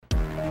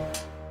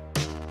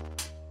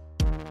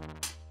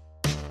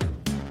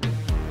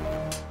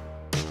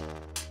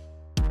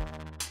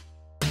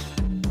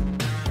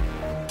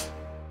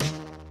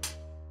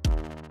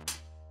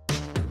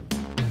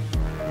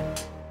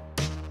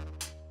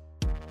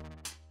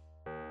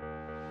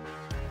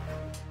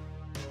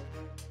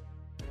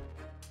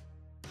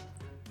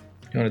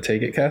You want to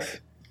take it, Cass?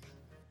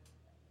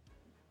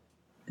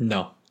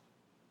 No.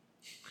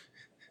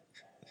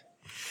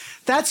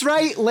 That's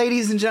right,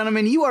 ladies and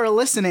gentlemen. You are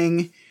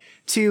listening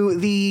to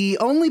the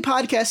only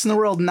podcast in the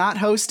world not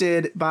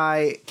hosted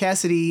by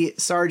Cassidy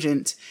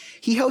Sargent.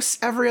 He hosts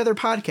every other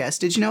podcast.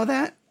 Did you know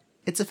that?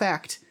 It's a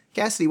fact.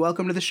 Cassidy,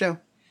 welcome to the show.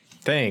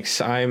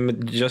 Thanks.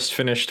 I'm just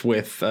finished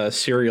with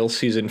Serial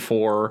Season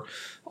 4,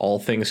 All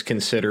Things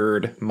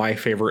Considered, My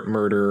Favorite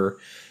Murder,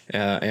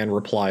 and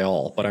Reply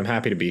All. But I'm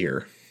happy to be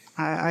here.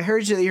 I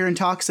heard that you're in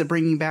talks of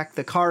bringing back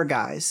the Car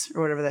Guys,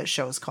 or whatever that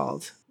show is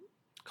called.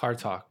 Car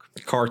Talk.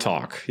 Car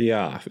Talk,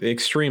 yeah.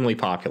 Extremely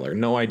popular.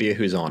 No idea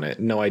who's on it.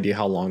 No idea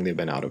how long they've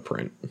been out of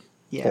print.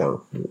 Yeah.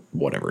 Or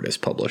whatever it is,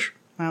 published.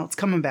 Well, it's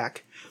coming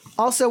back.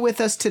 Also with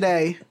us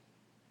today,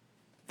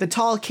 the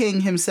tall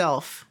king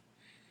himself,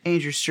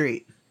 Andrew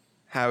Street.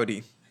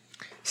 Howdy.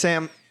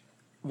 Sam,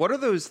 what are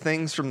those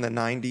things from the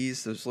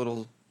 90s, those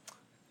little,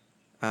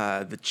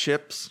 the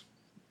chips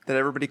that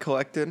everybody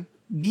collected?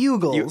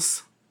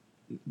 Bugles.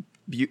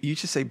 You used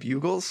to say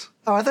bugles?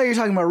 Oh, I thought you were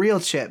talking about real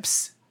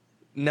chips.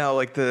 No,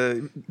 like there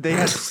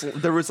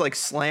was like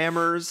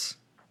slammers.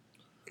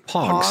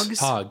 Pogs.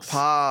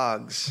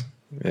 Pogs.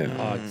 Yeah.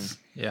 Pogs.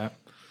 Yeah.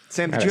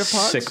 Sam, I did had you a have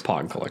pogs? sick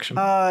Pog collection.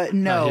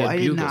 No, he had I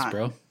did bugles, not.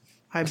 bro.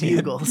 I have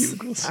bugles.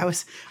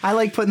 bugles. I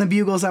like putting the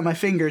bugles on my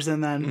fingers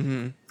and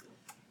then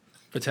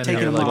Pretending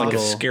Taking you're them like off.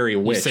 Like a scary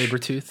witch. saber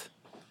tooth.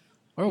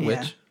 Or a Yeah.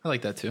 witch. I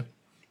like that too.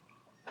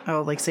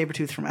 like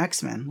Sabretooth from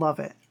X-Men. Love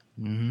it.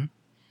 Mm-hmm.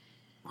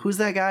 Who's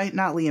that guy?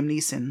 Not Liam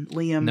Neeson.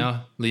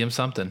 No, Liam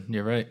something.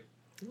 You're right.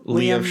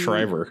 Liev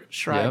Schreiber.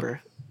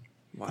 Schreiber.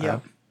 Wow.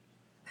 Yep.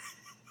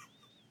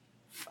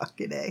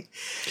 Fucking A.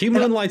 He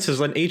moonlights as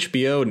an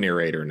HBO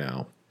narrator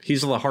now.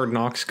 He's the Hard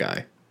Knocks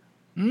guy.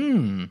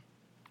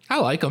 I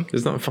like him.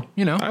 Isn't that fun?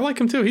 You know. I like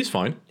him too. He's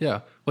fine.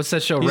 Yeah. What's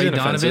that show, He's Ray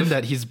inoffensive. Donovan,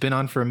 that he's been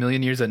on for a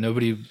million years that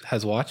nobody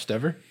has watched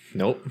ever?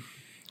 Nope.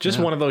 Just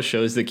one of those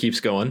shows that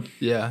keeps going.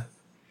 Yeah.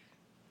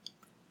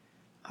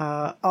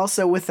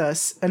 Also with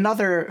us,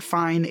 another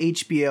fine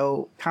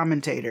HBO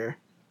commentator,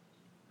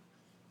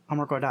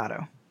 Amor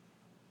Guardado.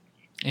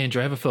 Andrew,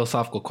 I have a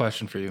philosophical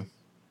question for you.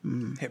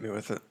 Hit me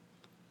with it.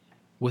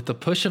 With the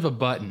push of a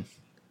button,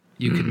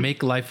 you could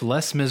make life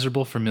less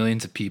miserable for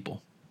millions of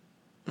people.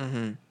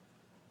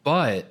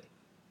 But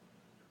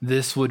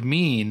this would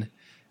mean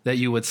that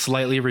you would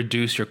slightly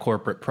reduce your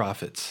corporate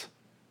profits.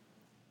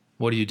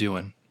 What are you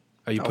doing?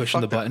 Are you pushing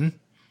the fuck that. button?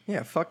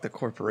 Yeah, fuck the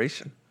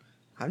corporation.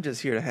 I'm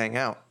just here to hang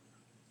out.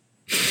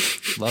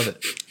 Love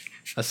it.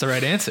 That's the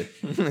right answer.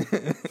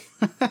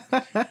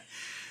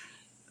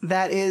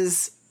 That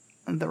is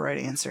the right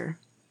answer.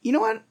 You know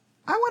what?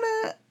 I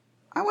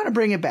wanna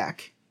bring it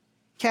back.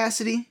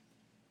 Cassidy,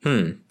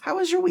 how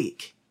was your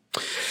week?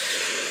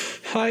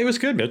 It was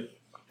good, man.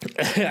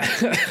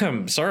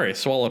 I'm sorry, I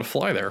swallowed a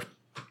fly there.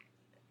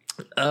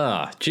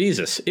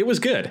 Jesus, it was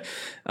good.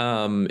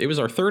 It was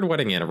our third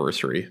wedding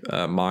anniversary,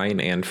 mine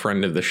and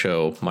friend of the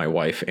show, my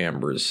wife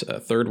Amber's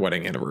third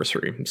wedding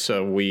anniversary.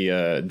 So we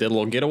did a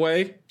little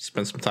getaway,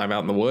 spent some time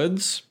out in the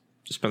woods,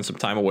 spent some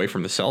time away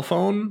from the cell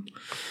phone.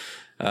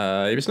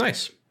 It was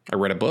nice. I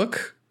read a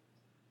book.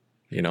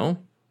 You know,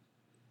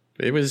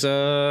 it was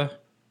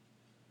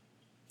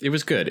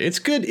good. It's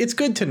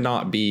good to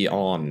not be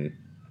on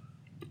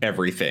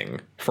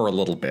everything for a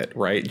little bit,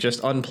 right?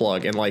 Just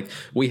unplug. And like,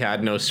 we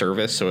had no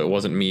service, so it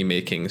wasn't me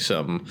making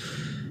some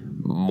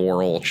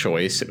moral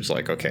choice. It was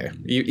like, okay,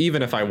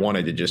 even if I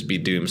wanted to just be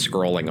doom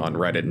scrolling on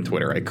Reddit and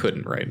Twitter, I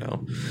couldn't right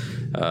now.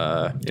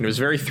 It was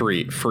very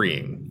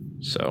freeing,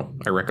 so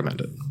I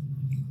recommend it.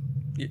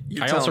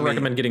 I also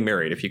recommend getting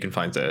married if you can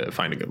find a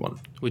good one.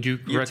 Would you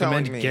You're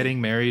recommend telling me-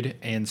 getting married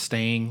and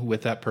staying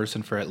with that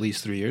person for at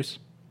least 3 years?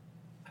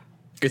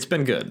 It's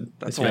been good.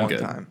 That's It's a been long good.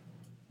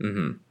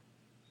 time.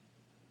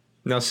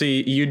 Now,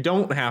 see, you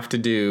don't have to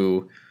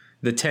do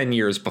the 10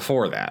 years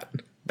before that.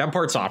 That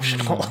part's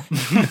optional.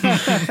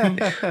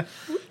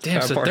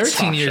 Damn, so part's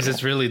 13 years optional.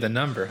 is really the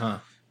number, huh?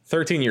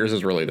 13 years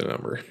is really the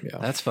number. Yeah.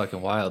 That's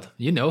fucking wild.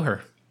 You know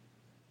her.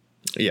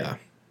 Yeah.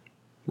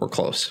 We're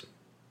close.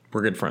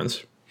 We're good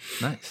friends.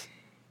 Nice.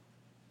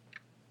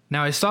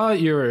 Now, I saw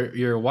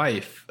your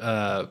wife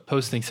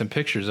posting some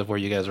pictures of where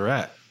you guys were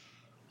at.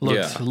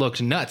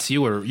 Looked nuts.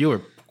 You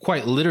were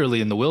quite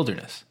literally in the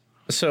wilderness.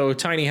 So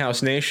Tiny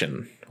House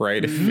Nation,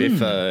 right?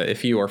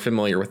 If you are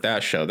familiar with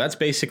that show, that's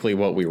basically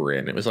what we were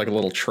in. It was like a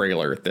little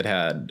trailer that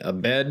had a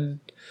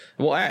bed.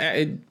 Well,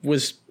 it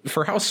was,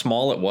 for how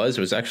small it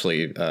was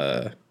actually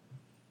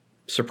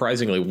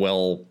surprisingly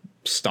well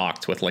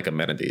stocked with like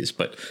amenities,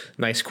 but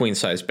nice queen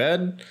size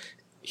bed,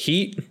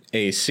 heat,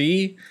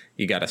 AC,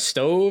 you got a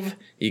stove,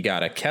 you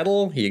got a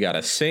kettle, you got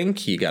a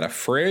sink, you got a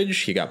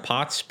fridge, you got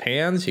pots,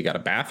 pans, you got a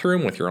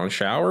bathroom with your own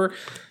shower.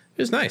 It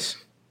was nice.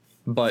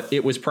 But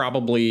it was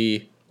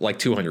probably like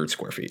 200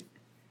 square feet,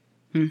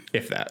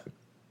 if that.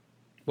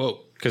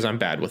 Whoa. Because I'm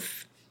bad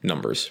with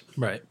numbers.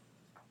 Right.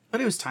 But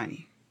it was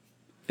tiny.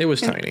 It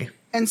was tiny.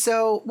 And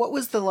so what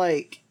was the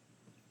like,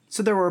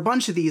 so there were a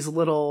bunch of these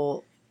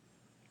little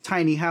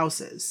tiny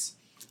houses,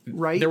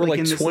 right? There were like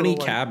in this 20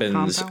 little,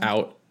 cabins compound?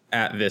 out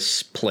at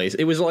this place.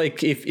 It was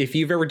like if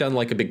you've ever done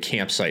like a big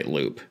campsite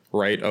loop,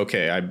 right?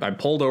 Okay, I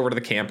pulled over to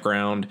the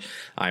campground.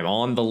 I'm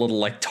on the little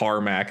like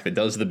tarmac that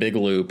does the big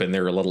loop, and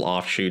there are little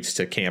offshoots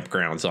to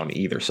campgrounds on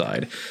either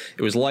side.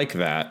 It was like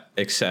that,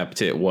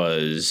 except it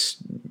was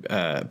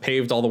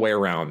paved all the way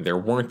around. There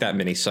weren't that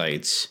many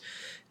sites,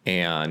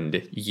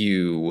 and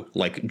you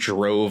like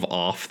drove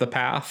off the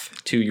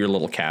path to your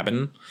little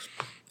cabin,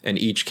 and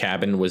each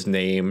cabin was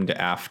named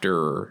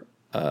after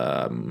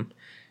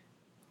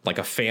like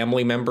a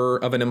family member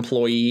of an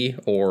employee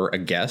or a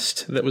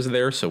guest that was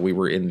there. So we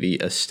were in the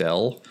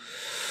Estelle.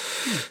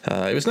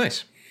 It was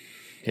nice.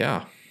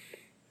 Yeah.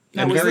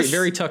 Now, and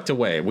very tucked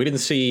away. We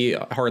didn't see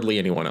hardly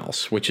anyone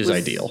else, which is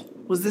ideal.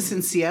 Was this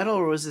in Seattle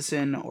or was this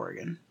in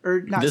Oregon? Or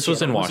not This Seattle,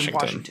 was in it Washington.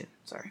 Washington.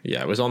 Sorry.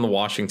 Yeah, it was on the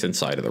Washington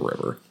side of the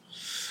river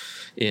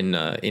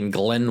in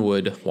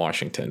Glenwood,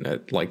 Washington,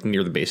 at like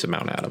near the base of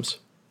Mount Adams.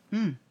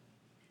 Yeah,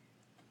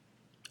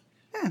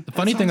 The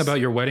funny thing about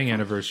your wedding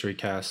anniversary,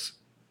 Cass,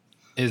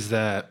 is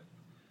that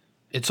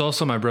it's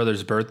also my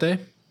brother's birthday.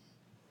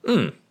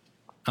 And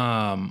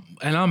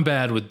I'm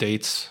bad with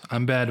dates.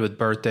 I'm bad with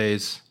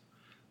birthdays.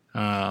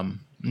 You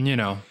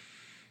know,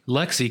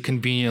 Lexi,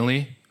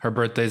 conveniently, her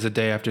birthday's the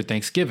day after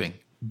Thanksgiving.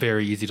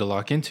 Very easy to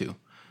lock into.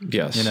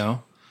 Yes. You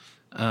know?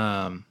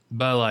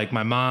 But like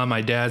my mom,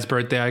 my dad's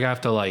birthday, I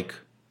have to like,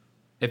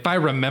 if I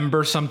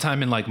remember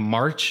sometime in like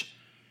March,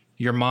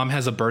 your mom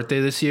has a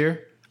birthday this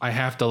year, I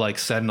have to like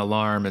set an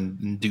alarm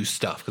and do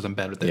stuff because I'm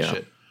bad with that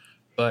shit.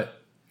 But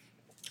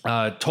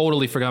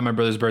totally forgot my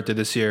brother's birthday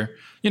this year.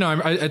 You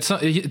know, it's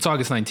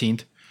August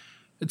 19th.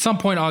 At some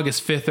point,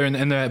 August 5th or in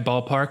the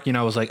ballpark, you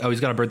know, I was like, oh,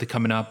 he's got a birthday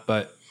coming up,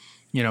 but,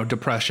 you know,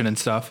 depression and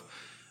stuff.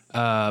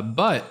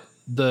 But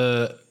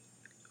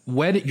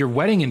your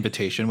wedding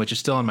invitation, which is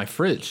still on my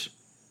fridge,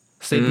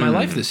 saved my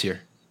life this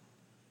year.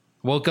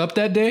 Woke up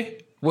that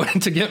day,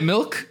 went to get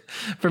milk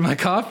for my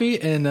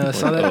coffee, and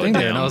saw that thing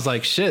there. And I was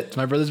like, shit, it's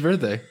my brother's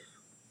birthday.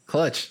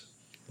 Clutch.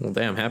 Well,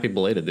 damn, happy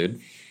belated, dude.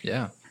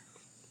 Yeah.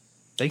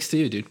 Thanks to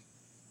you, dude.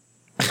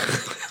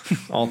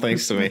 All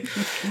thanks to me.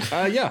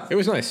 Yeah, it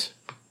was nice.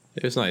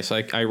 It was nice.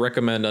 I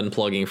recommend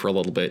unplugging for a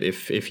little bit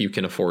if you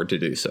can afford to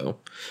do so.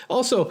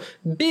 Also,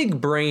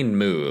 big brain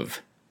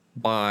move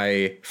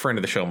by friend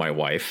of the show, my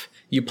wife.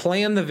 You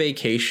plan the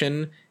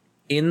vacation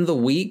in the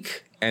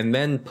week, and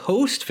then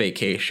post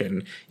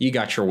vacation, you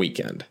got your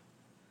weekend.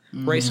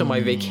 Right? So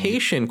my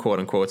vacation, quote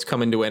unquote, is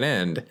coming to an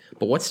end.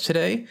 But what's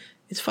today?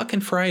 It's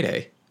fucking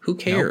Friday. Who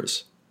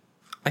cares? Nope.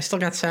 I still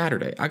got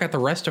Saturday. I got the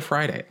rest of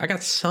Friday. I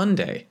got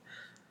Sunday.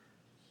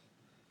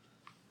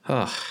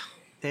 Ugh.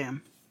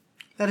 Damn.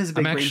 That is a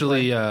big I'm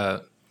actually,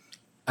 I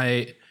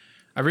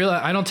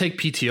realize I don't take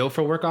PTO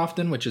for work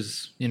often, which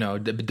is, you know,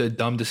 the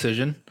dumb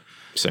decision.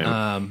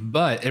 Same.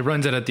 But it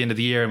runs out at the end of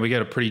the year and we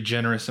get a pretty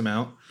generous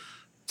amount.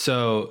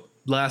 So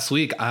last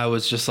week I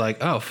was just like,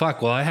 oh,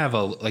 fuck. Well, I have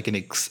a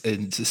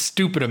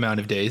stupid amount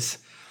of days.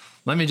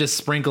 Let me just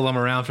sprinkle them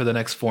around for the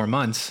next 4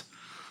 months.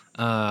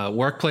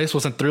 Workplace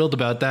wasn't thrilled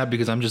about that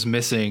because I'm just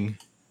missing,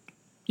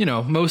 you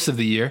know, most of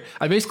the year.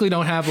 I basically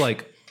don't have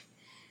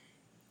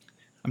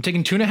I'm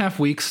taking 2.5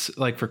 weeks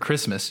like for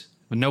Christmas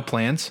with no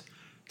plans,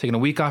 taking a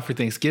week off for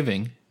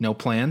Thanksgiving, no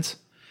plans.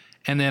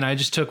 And then I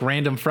just took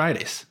random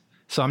Fridays.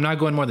 So I'm not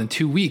going more than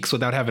 2 weeks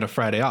without having a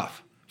Friday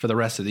off for the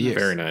rest of the year.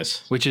 Very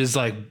nice. Which is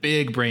like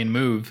big brain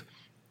move.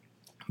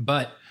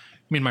 But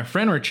me and my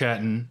friend were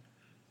chatting,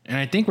 and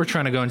I think we're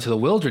trying to go into the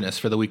wilderness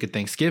for the week of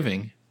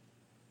Thanksgiving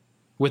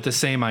with the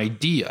same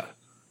idea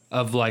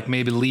of like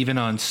maybe leaving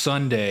on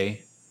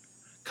Sunday,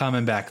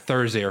 coming back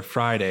Thursday or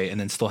Friday, and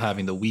then still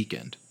having the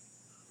weekend.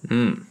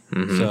 Thinking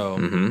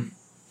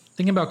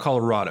about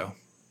Colorado.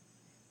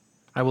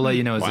 I will let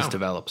you know as this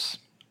develops.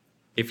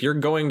 If you're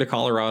going to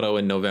Colorado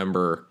in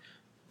November,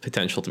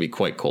 potential to be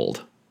quite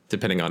cold,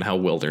 depending on how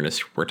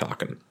wilderness we're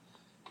talking.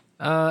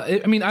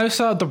 I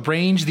saw the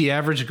range the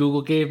average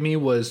Google gave me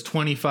was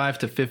 25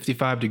 to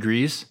 55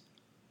 degrees,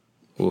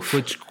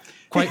 which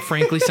quite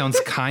frankly sounds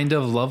kind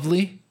of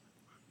lovely.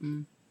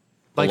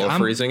 Below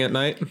freezing at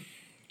night?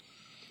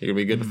 You gonna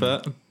be good with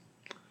that?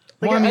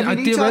 Well, I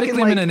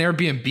theoretically I'm in an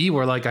Airbnb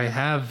where like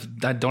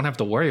I don't have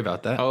to worry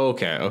about that. Oh,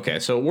 okay.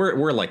 So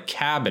we're like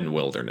cabin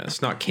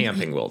wilderness, not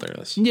camping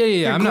wilderness.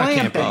 Yeah. I'm not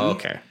camping. Oh,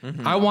 okay.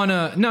 Mm-hmm. I want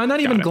to not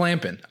even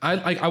glamping.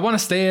 I want to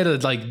stay at a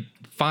like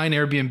fine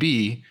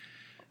Airbnb,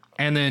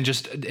 and then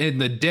just in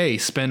the day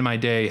spend my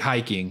day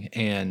hiking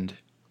and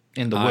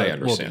in the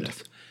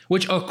wilderness.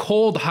 Which a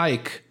cold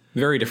hike,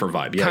 very different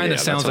vibe. Yeah, kind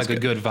of sounds like a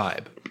good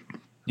vibe.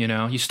 You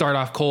know, you start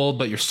off cold,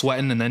 but you're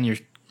sweating, and then your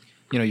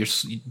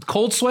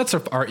cold sweats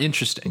are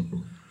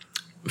interesting.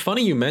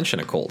 Funny you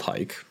mention a cold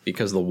hike,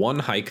 because the one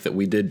hike that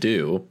we did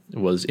do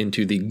was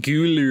into the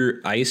Gular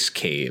Ice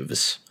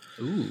Caves.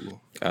 Ooh.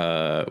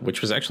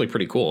 Which was actually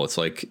pretty cool. It's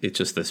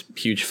just this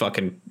huge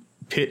fucking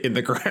pit in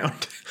the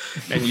ground,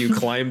 and you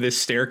climb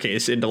this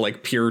staircase into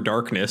like pure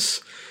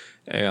darkness,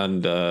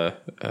 and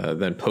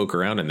then poke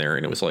around in there,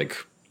 and it was like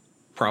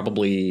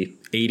probably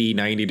 80,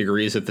 90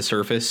 degrees at the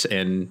surface,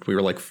 and we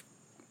were like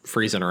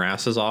freezing our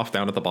asses off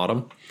down at the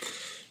bottom.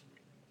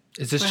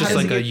 Is this But just how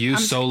does like it a get- you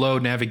I'm- solo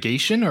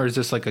navigation, or is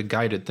this like a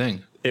guided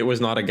thing? It was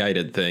not a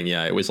guided thing.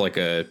 Yeah, it was like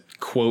a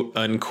quote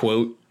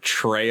unquote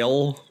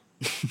trail.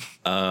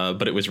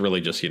 But it was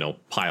really just,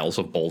 piles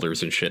of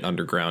boulders and shit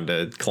underground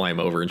to climb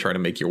over and try to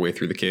make your way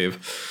through the cave.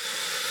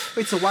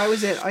 Wait, so why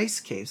was it ice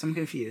caves? I'm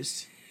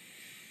confused.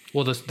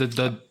 Well,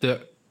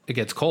 it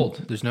gets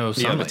cold. There's no Yeah,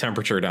 the sunlight.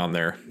 temperature down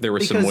there. There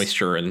was some Because-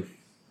 moisture and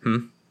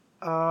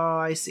Oh,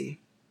 I see.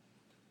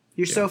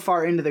 You're so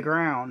far into the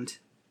ground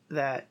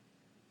that.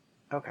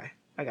 Okay,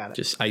 I got it.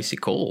 just icy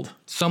cold.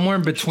 Somewhere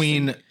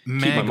between Keep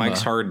my magma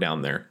mics hard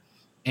down there.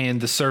 and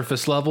the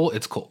surface level,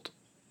 it's cold.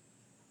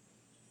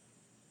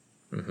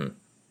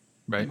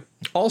 Right?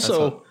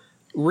 Also,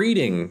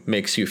 reading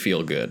makes you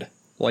feel good.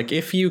 Like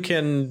if you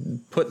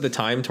can put the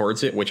time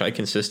towards it, which I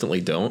consistently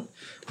don't.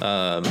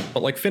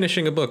 But like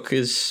finishing a book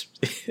is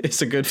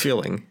a good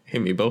feeling. Hey,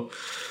 Meebo.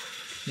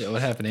 Yeah,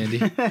 what happened,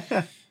 Andy?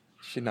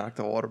 She knocked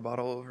a water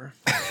bottle over.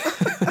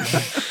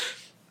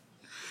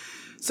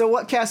 So,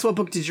 what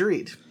book did you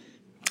read?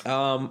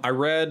 I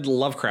read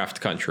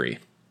Lovecraft Country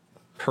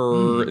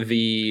per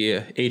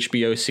the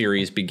HBO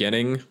series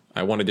beginning.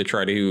 I wanted to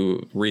try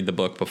to read the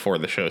book before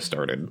the show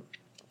started.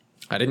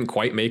 I didn't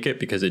quite make it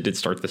because it did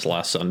start this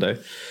last Sunday.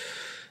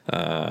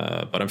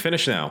 But I'm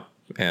finished now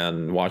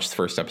and watched the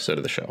first episode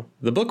of the show.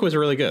 The book was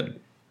really good.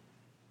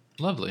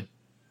 Lovely.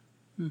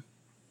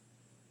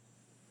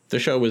 The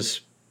show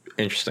was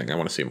interesting. I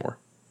want to see more.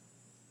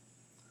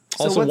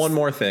 So Also, what's- one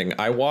more thing.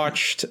 I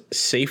watched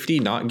Safety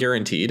Not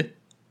Guaranteed.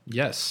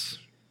 Yes.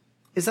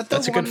 Is that the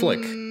That's a good flick.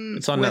 one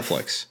It's on with-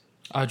 Netflix.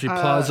 Audrey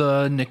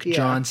Plaza, Nick yeah.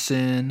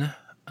 Johnson.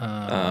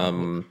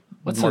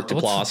 What's Mark the-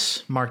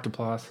 what's- Duplass. Mark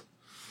Duplass.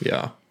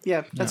 Yeah.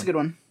 Yeah, that's a good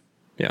one.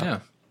 Yeah. Yeah.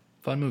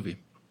 Fun movie.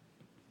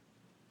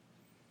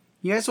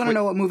 You guys want to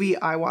know what movie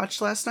I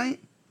watched last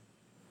night?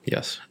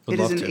 Yes. Would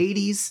It is love an to.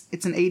 80s.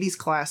 It's an 80s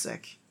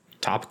classic.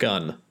 Top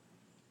Gun.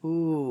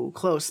 Ooh,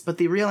 close. But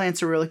the real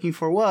answer we're looking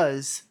for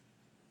was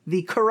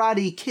The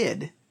Karate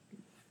Kid.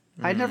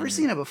 I'd never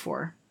seen it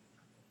before.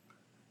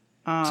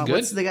 It's good.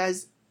 What's the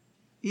guy's?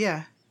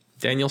 Yeah,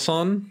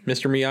 Danielson,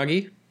 Mr.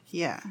 Miyagi.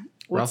 yeah.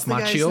 What's Ralph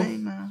the guy's Macchio?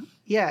 name?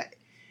 Yeah,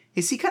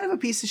 is he kind of a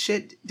piece of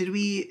shit? Did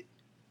we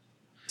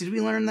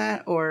learn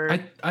that or?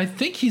 I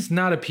think he's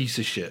not a piece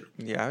of shit.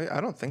 Yeah,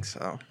 I don't think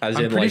so. As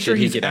I'm in, pretty like, sure did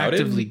he he's get outed?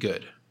 actively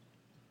good.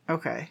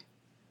 Okay.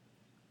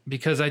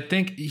 Because I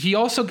think he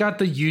also got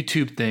the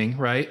YouTube thing,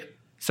 right?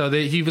 So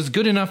that he was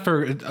good enough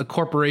for a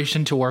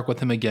corporation to work with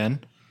him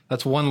again.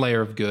 That's one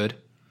layer of good.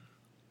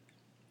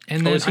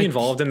 And Oh, is he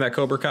involved in that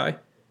Cobra Kai?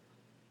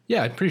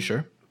 Yeah, I'm pretty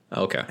sure.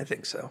 Okay. I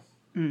think so.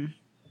 And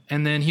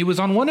then he was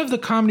on one of the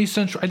Comedy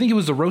Central. I think it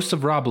was the roast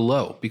of Rob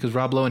Lowe because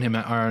Rob Lowe and him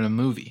are in a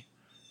movie.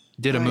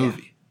 Did a yeah.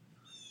 movie.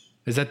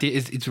 Is that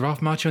is Ralph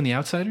Macchio in The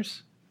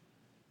Outsiders?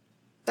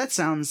 That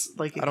sounds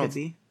like it I don't- could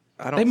be.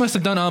 I don't. They must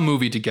have done a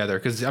movie together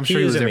because I'm He sure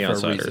he is was in there The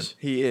for a Outsiders. reason.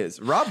 He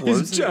is. Rob Lowe's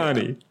He's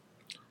Johnny.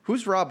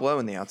 Who's Rob Lowe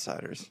in The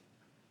Outsiders?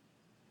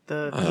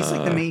 He's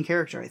like the main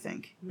character, I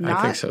think.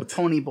 Not think so, too.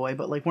 Pony Boy,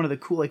 but like one of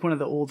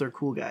the older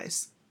cool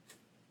guys.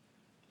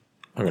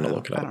 I'm going to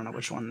look it I up. don't know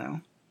which one though.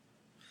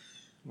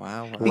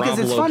 Wow. Because Rob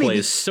it's Lowe funny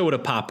plays Soda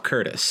Pop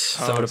Curtis.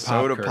 Soda Pop.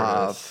 Soda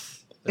Pop.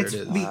 Curtis. There It's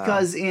it is.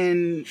 because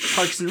in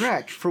Parks and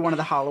Rec, for one of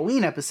the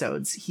Halloween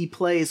episodes, he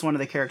plays one of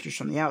the characters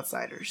from The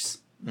Outsiders.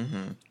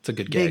 It's a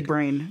good Big gag.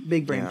 brain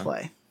Yeah.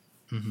 play.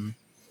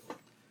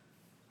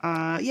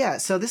 Yeah.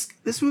 So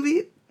this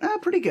movie,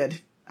 pretty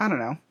good. I don't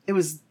know. It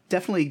was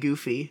definitely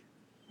goofy,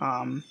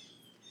 and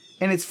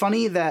it's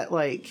funny that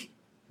like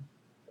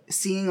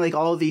seeing like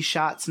all of these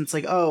shots, and it's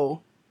like,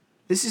 oh,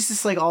 this is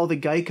just like all the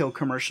Geico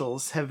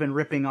commercials have been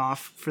ripping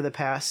off for the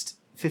past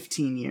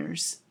 15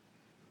 years.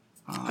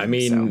 I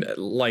mean,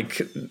 like,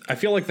 I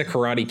feel like The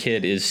Karate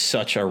Kid is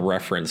such a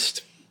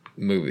referenced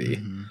movie.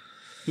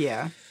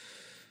 Yeah.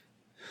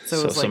 So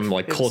it was, some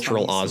like it was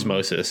cultural funny seeing-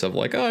 osmosis of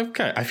like, oh,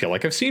 okay, I feel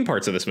like I've seen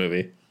parts of this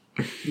movie.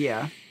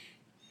 Yeah.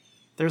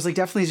 There's like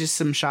definitely just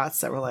some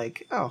shots that were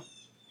like, oh,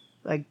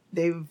 like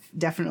they've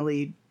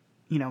definitely,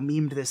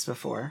 memed this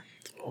before.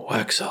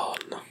 Wax on.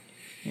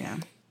 Yeah.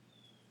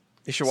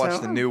 You should watch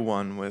So- the new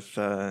one with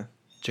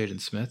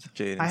Jaden Smith.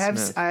 Jaden I have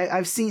Smith.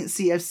 I've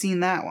seen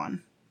that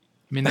one.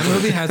 I mean, that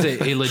movie has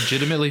a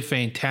legitimately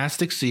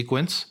fantastic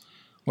sequence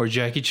where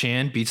Jackie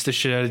Chan beats the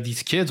shit out of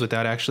these kids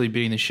without actually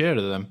beating the shit out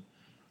of them.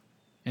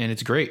 And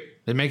it's great.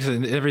 It makes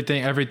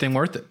everything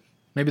worth it.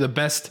 Maybe the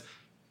best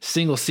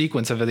single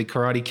sequence of the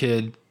Karate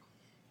Kid,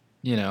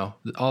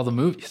 all the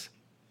movies.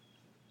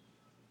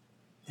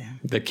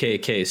 The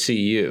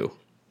KKCU,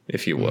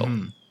 if you will.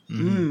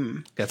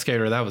 Got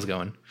scared where that was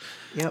going.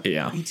 Yep.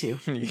 Yeah. Me too.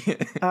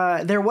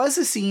 There was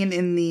a scene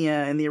in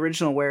the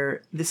original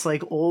where this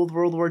like old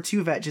World War II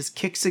vet just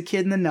kicks a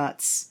kid in the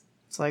nuts.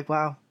 It's like,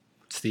 wow,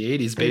 It's the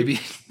 80s, baby.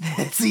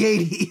 it's the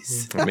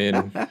 80s. I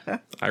mean,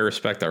 I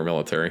respect our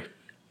military.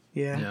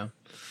 Yeah. Yeah.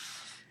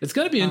 It's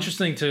going to be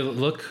interesting to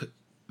look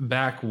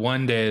back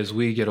one day as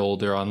we get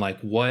older on like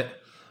what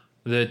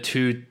I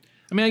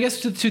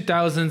guess the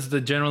 2000s, the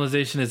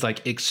generalization is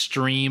like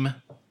extreme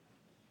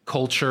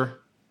culture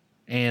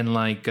and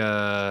like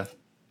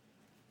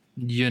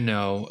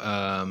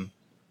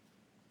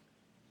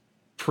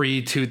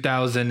pre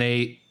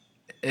 2008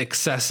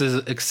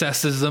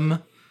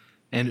 excessism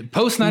and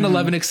post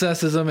 9/11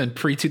 excessism and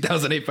pre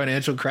 2008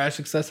 financial crash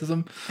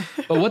excessism.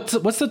 But what's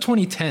the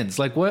 2010s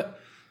like? What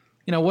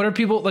are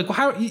people like?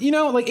 How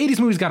like 80s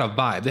movies got a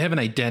vibe. They have an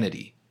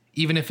identity,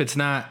 even if it's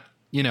not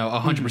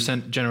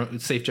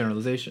 100% safe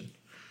generalization.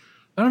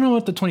 I don't know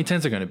what the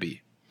 2010s are going to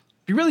be.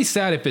 It'd be really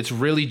sad if it's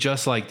really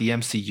just like the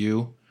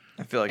MCU.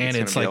 I feel like it's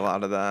going to be a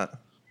lot of that.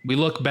 We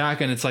look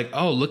back and it's like,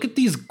 oh, look at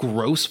these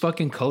gross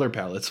fucking color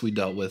palettes we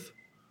dealt with.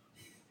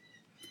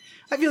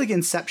 I feel like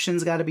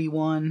Inception's got to be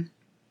one.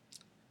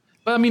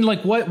 But I mean,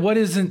 like, what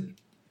isn't?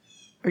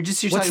 Or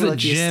just what's the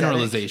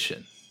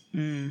generalization?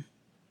 You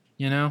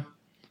know?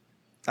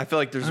 I feel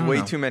like there's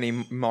way too many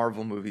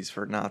Marvel movies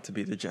for it not to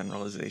be the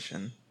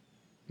generalization.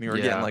 I mean, we're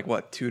getting like,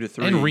 what, 2 to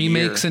 3 and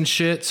remakes and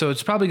shit. So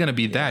it's probably going to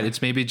be that.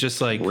 It's maybe just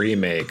like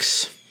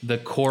remakes. The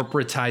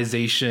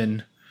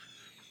corporatization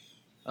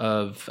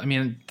of, I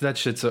mean, that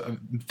shit's a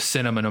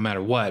cinema no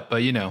matter what.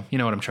 But you know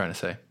what I'm trying to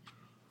say.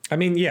 I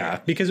mean,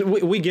 yeah, because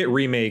we get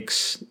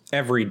remakes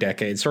every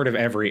decade, sort of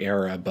every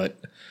era, but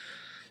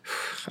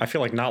I feel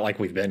like not like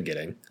we've been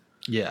getting.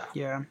 Yeah.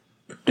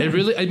 It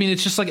really, I mean,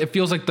 it's just like, it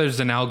feels like there's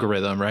an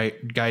algorithm,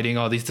 right? Guiding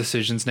all these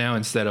decisions now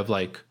instead of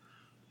like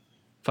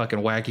fucking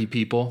wacky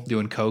people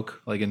doing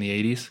coke like in the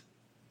 80s.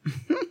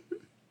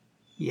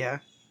 Yeah.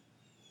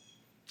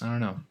 I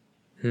don't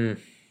know.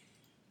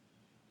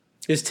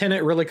 Is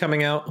Tenet really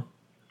coming out?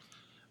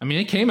 I mean,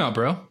 it came out,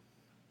 bro.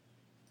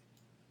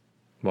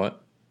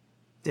 What?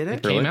 Did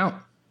it? It came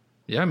out.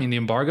 Yeah, I mean, the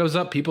embargo's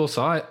up. People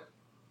saw it.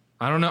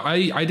 I don't know.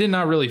 I did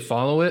not really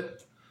follow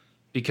it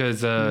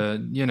because,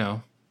 I'm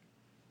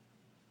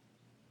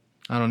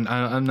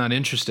not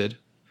interested.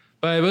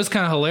 But it was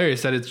kind of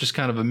hilarious that it's just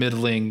kind of a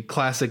middling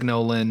classic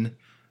Nolan,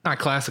 not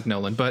classic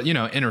Nolan, but,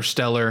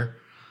 Interstellar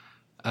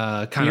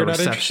kind You're of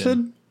reception. Not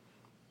interested?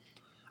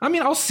 I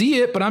mean, I'll see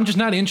it, but I'm just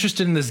not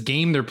interested in this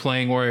game they're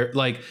playing where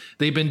like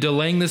they've been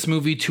delaying this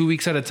movie 2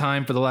 weeks at a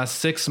time for the last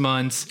 6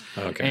 months.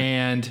 Okay.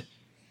 And,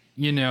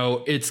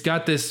 it's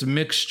got this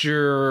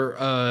mixture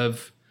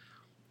of,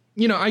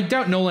 I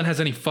doubt Nolan has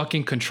any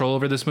fucking control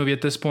over this movie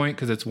at this point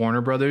because it's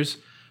Warner Brothers.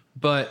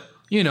 But,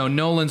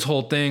 Nolan's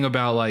whole thing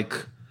about like,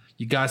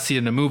 you got to see it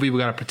in a movie. We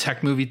got to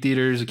protect movie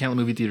theaters. We can't let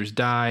movie theaters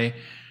die.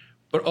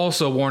 But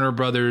also Warner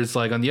Brothers,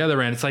 like on the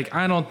other end, it's like,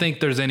 I don't think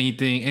there's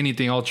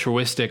anything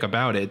altruistic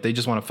about it. They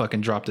just want to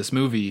fucking drop this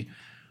movie.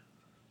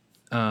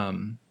 So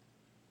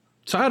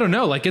I don't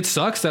know. Like it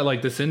sucks that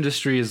like this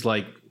industry is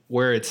like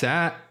where it's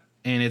at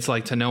and it's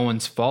like to no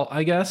one's fault,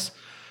 I guess.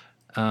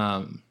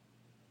 But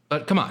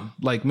come on,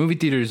 like movie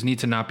theaters need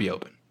to not be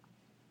open.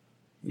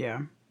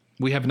 Yeah.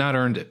 We have not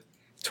earned it.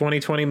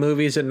 2020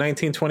 movies at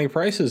 1920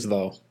 prices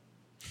though.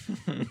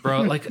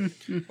 Bro, like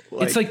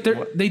it's like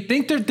they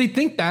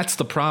think that's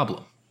the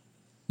problem.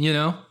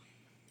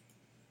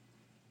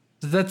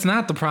 That's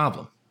not the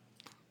problem.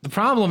 The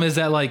problem is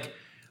that like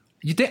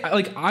you think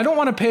like I don't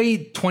want to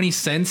pay 20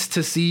 cents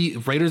to see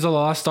Raiders of the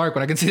Lost Ark,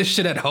 but I can see this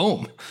shit at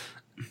home.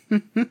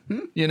 Like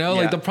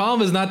the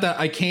problem is not that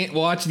I can't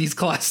watch these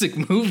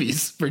classic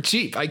movies for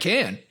cheap. I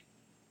can.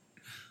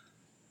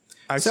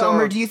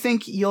 Omer, do you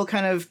think you'll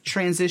kind of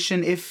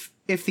transition if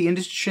the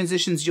industry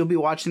transitions, you'll be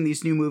watching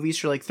these new movies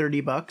for like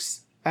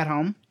 $30 at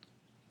home?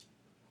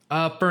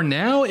 For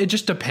now, it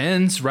just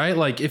depends, right?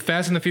 Like if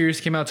Fast and the Furious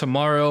came out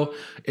tomorrow,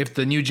 if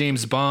the new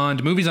James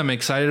Bond movies I'm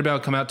excited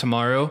about come out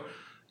tomorrow,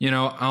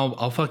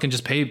 I'll fucking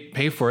just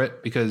pay for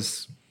it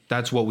because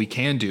that's what we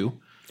can do.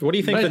 What do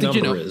you think the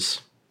number is?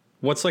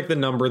 What's like the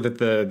number that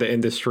the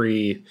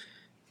industry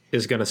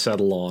is going to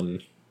settle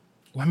on?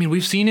 Well, I mean,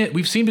 we've seen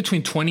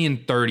between 20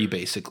 and 30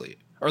 basically.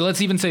 Or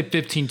let's even say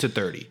 15 to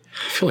 30.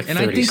 I feel like 30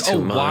 and I think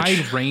too much.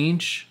 Wide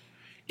range.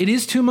 It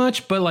is too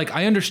much, but like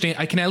I understand.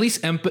 I can at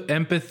least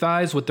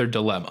empathize with their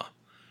dilemma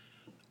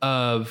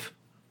of,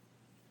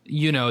 it's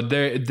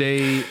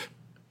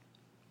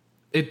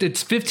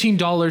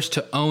 $15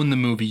 to own the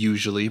movie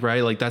usually,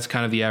 right? Like that's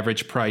kind of the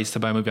average price to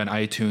buy a movie on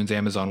iTunes,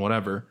 Amazon,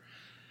 whatever.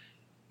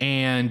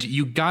 And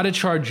you got to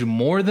charge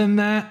more than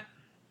that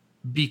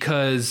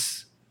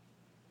because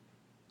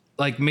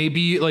like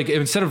maybe like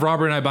instead of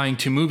Robert and I buying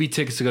 2 movie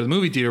tickets to go to the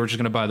movie theater, we're just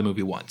going to buy the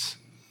movie once.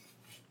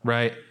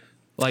 Right?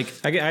 Like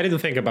I didn't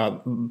think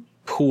about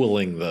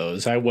pooling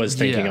those. I was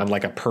thinking on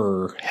like a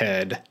per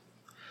head.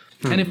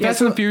 And if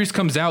Fast and the Furious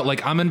comes out,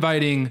 like I'm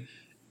inviting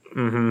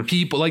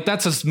people, like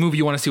that's a movie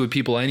you want to see with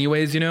people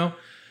anyways,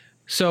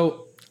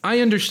 So I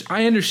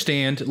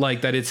understand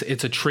like that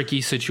it's a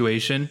tricky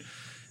situation.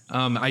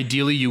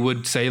 Ideally you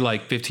would say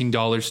like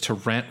 $15 to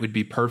rent would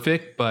be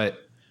perfect,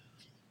 but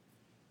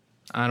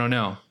I don't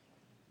know.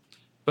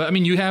 But I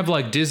mean, you have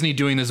like Disney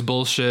doing this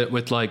bullshit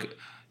with like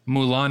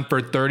Mulan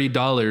for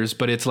 $30,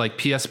 but it's like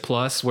PS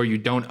Plus where you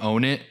don't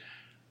own it.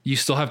 You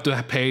still have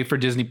to pay for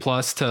Disney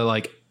Plus to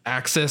like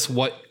access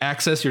your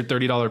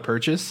 $30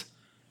 purchase,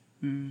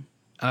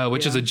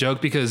 which is a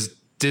joke because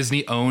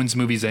Disney owns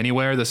Movies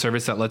Anywhere, the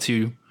service that lets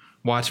you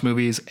watch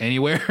movies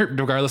anywhere,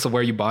 regardless of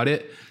where you bought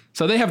it.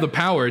 So they have the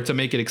power to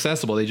make it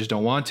accessible. They just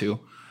don't want to.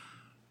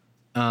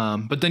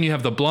 But then you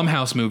have the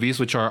Blumhouse movies,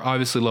 which are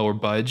obviously lower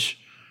budge.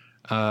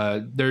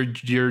 They've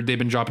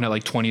been dropping at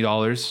like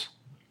 $20.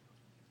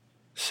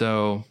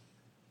 So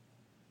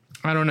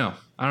I don't know.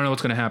 I don't know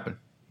what's going to happen.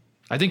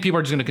 I think people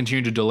are just going to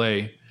continue to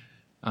delay.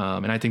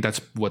 And I think that's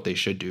what they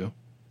should do.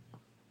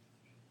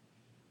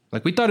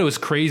 Like, we thought it was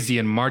crazy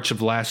in March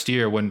of last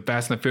year when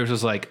Fast and the Furious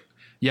was like,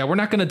 yeah, we're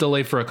not going to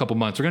delay for a couple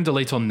months. We're going to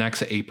delay till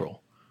next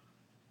April.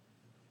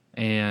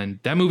 And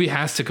that movie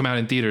has to come out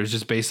in theaters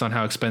just based on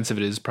how expensive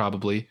it is,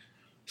 probably.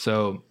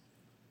 So,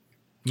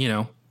 you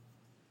know,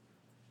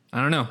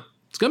 I don't know.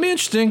 It's going to be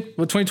interesting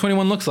what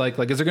 2021 looks like.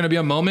 Like, is there going to be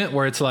a moment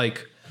where it's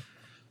like,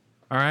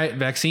 all right,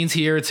 vaccine's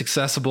here, it's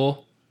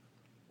accessible,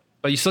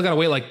 but you still got to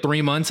wait like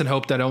 3 months and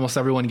hope that almost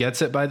everyone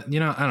gets it by, you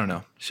know, I don't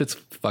know. Shit's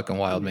fucking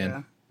wild,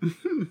 man.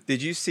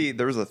 Did you see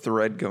there was a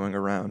thread going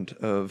around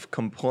of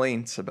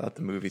complaints about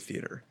the movie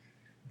theater?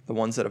 The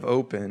ones that have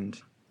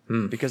opened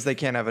because they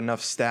can't have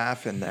enough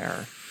staff in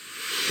there.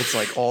 It's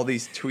like all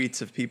these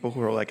tweets of people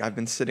who are like, I've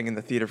been sitting in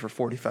the theater for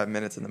 45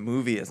 minutes and the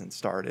movie hasn't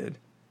started.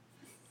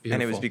 Beautiful.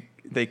 And it was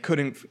they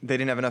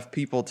didn't have enough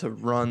people to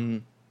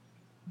run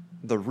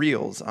the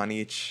reels on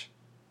each,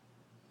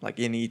 like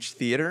in each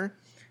theater.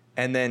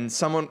 And then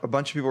a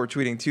bunch of people were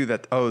tweeting too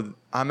that, oh,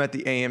 I'm at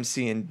the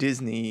AMC in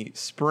Disney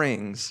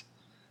Springs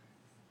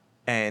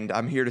and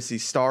I'm here to see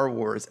Star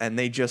Wars, and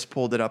they just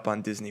pulled it up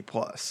on Disney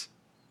Plus.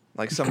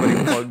 Like somebody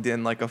plugged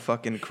in like a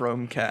fucking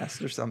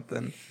Chromecast or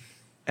something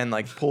and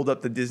like pulled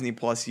up the Disney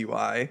Plus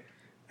UI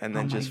and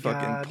then just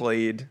fucking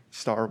played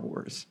Star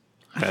Wars.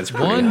 That's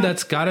one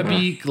that's got to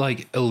be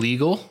like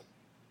illegal,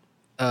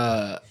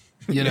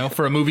 you know,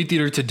 for a movie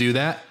theater to do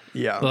that.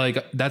 Yeah.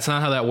 Like, that's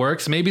not how that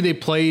works. Maybe they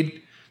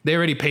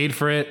already paid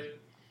for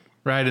it,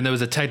 right? And there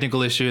was a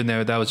technical issue in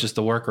there. That was just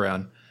the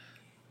workaround.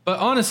 But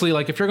honestly,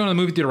 like, if you're going to the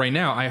movie theater right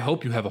now, I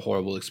hope you have a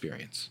horrible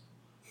experience.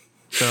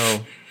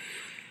 So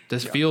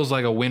this feels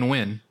like a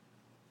win-win.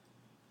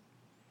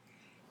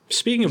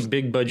 Speaking of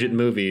big budget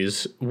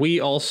movies, we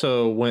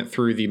also went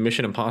through the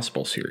Mission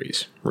Impossible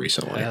series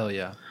recently. Hell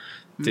yeah.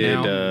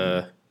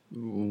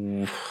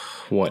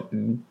 What?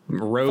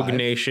 Rogue 5.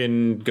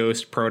 Nation,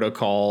 Ghost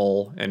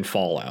Protocol, and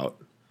Fallout.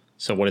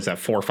 So what is that,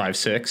 4, 5,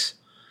 6?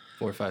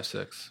 4, 5,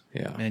 6.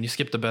 Yeah. Man, you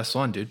skipped the best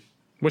one, dude.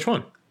 Which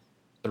one?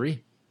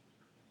 3.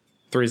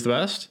 3 is the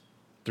best?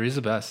 3 is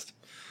the best.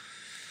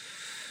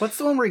 What's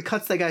the one where he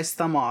cuts that guy's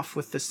thumb off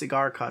with the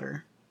cigar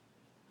cutter?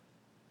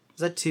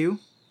 Is that 2?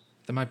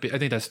 That might be. I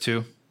think that's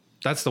 2.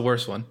 That's the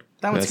worst one.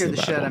 That one That's scared the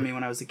the bad shit out of one. me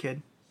when I was a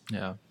kid.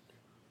 Yeah.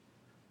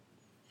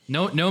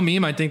 No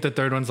meme. I think the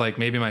third one's like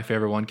maybe my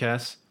favorite one,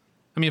 Cass.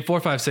 I mean, 4,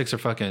 5, 6 are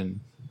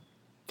fucking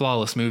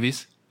flawless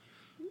movies.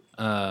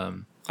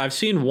 I've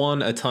seen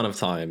 1 a ton of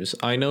times.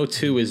 I know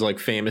 2 is like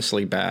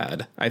famously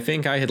bad. I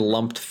think I had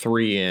lumped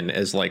 3 in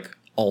as like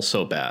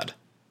also bad.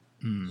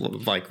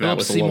 Like that Philip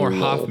was Seymour a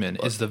little low, Hoffman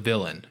but is the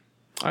villain,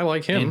 I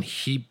like him. and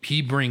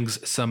he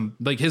brings some,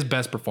 like, his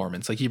best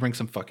performance. Like, he brings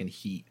some fucking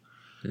heat.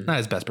 Not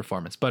his best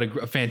performance, but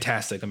a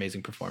fantastic,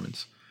 amazing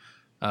performance.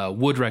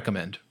 Would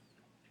recommend.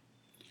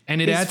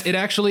 And it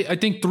actually, I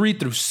think 3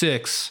 through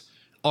 6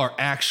 are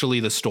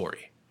actually the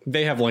story.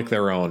 They have like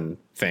their own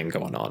thing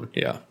going on.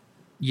 Yeah.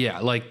 Yeah,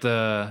 like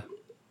the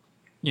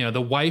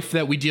wife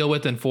that we deal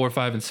with in 4,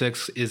 5, and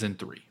 6 is in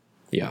 3.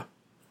 Yeah.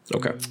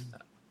 Okay.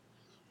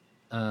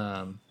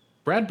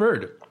 Brad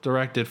Bird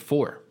directed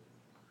 4,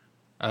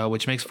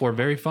 which makes 4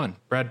 very fun.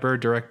 Brad Bird,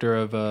 director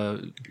of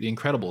The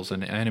Incredibles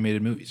and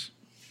animated movies.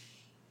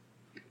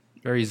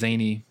 Very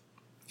zany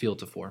feel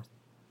to 4.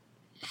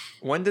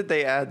 When did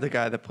they add the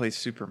guy that plays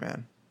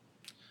Superman?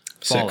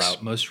 Fallout,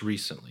 6. most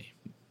recently.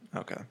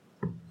 Okay.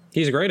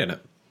 He's great in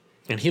it.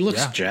 And he looks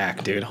Yeah.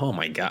 jacked, dude. Oh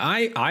my God.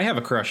 I have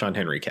a crush on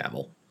Henry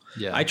Cavill.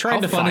 Yeah. I tried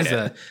How to fun fight is it.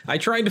 that? I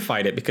tried to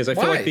fight it because I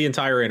feel Why? like the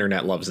entire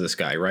internet loves this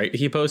guy, right?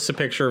 He posts a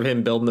picture of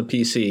him building the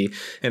PC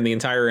and the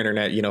entire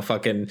internet,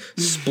 fucking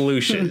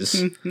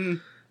splooshes.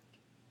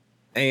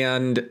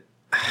 And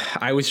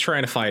I was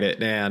trying to fight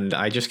it and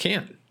I just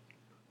can't.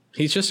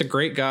 He's just a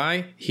great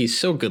guy. He's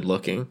so good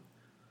looking.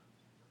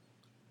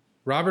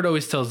 Robert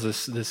always tells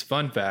this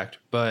fun fact,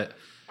 but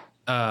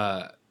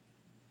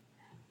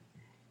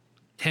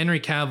Henry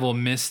Cavill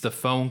missed the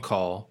phone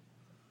call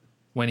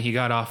when he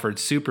got offered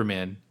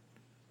Superman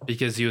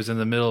because he was in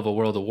the middle of a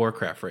World of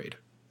Warcraft raid.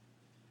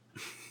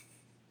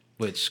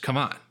 Which, come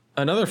on.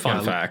 Another fun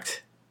Yeah,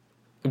 fact.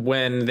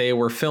 When they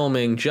were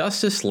filming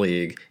Justice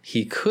League,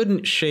 he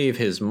couldn't shave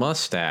his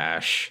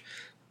mustache.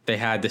 They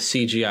had to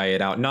CGI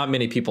it out. Not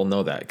many people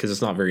know that because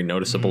it's not very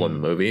noticeable in the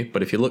movie.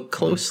 But if you look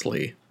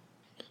closely,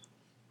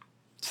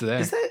 It's there.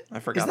 I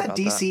forgot Is that about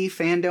DC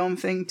fandom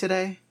thing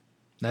today?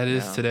 That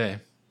is today.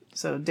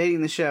 So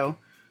dating the show.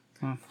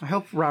 Well, I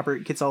hope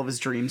Robert gets all of his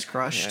dreams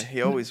crushed. Yeah,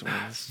 he always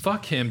wins.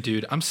 Fuck him,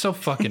 dude. I'm so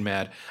fucking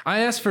mad. I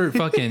asked for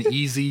fucking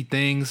easy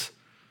things,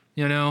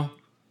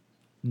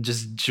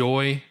 just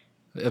joy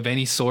of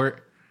any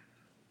sort.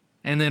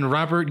 And then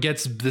Robert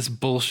gets this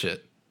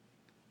bullshit.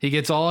 He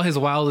gets all his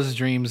wildest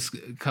dreams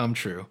come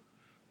true.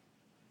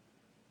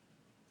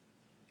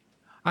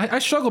 I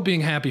struggle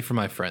being happy for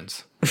my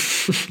friends.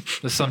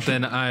 That's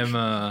something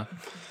I'm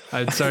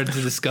I started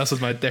to discuss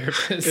with my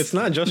therapist. It's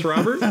not just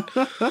Robert.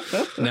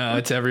 No,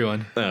 it's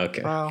everyone. Oh,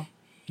 okay. Wow.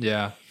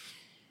 Yeah,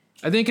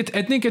 I think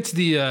it's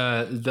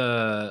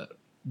the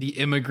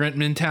immigrant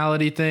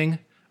mentality thing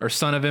or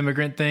son of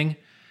immigrant thing,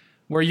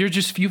 where you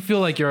feel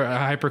like you're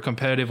hyper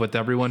competitive with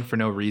everyone for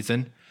no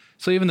reason.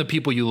 So even the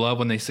people you love,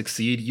 when they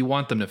succeed, you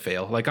want them to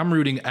fail. Like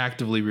I'm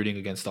actively rooting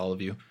against all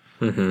of you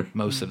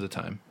most of the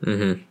time.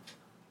 Mm-hmm.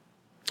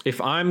 If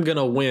I'm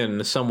gonna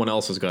win, someone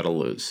else has got to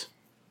lose.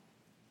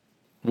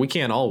 We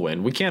can't all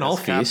win. We can't all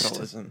feast.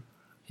 Capitalism.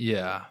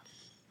 Yeah.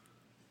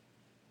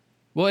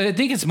 Well, I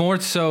think it's more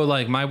so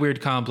like my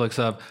weird complex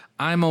of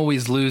I'm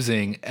always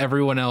losing.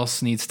 Everyone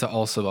else needs to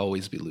also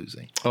always be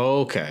losing.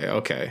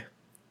 Okay.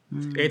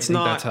 It's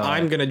not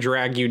I'm going to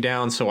drag you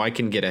down so I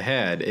can get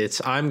ahead.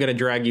 It's I'm going to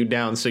drag you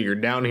down so you're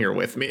down here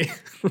with me.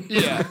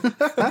 Yeah.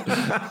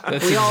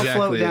 We all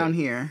float down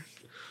here.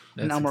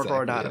 An Elmer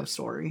Coronado it.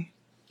 story.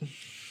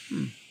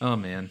 Oh,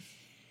 man.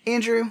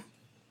 Andrew,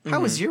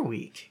 how was your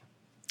week?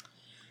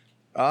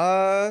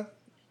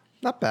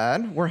 Not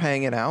bad. We're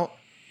hanging out.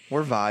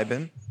 We're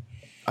vibing.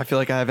 I feel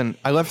like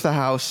I left the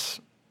house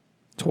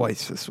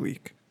twice this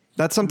week.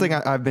 That's something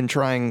I've been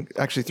trying,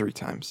 actually 3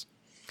 times.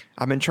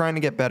 I've been trying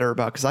to get better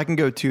about, because I can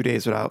go 2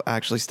 days without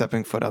actually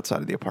stepping foot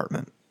outside of the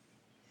apartment.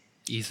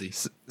 Easy.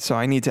 So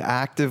I need to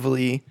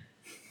actively,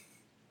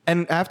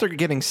 and after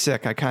getting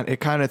sick, it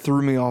kind of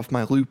threw me off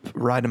my loop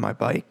riding my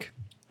bike.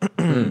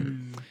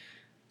 Because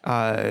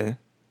I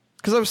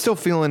was still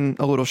feeling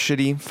a little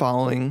shitty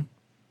following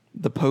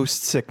the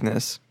post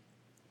sickness.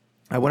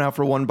 I went out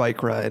for one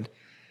bike ride.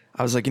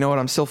 I was like, you know what?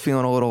 I'm still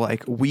feeling a little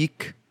like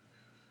weak.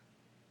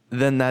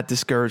 Then that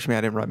discouraged me.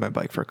 I didn't ride my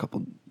bike for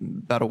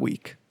about a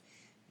week.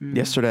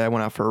 Yesterday I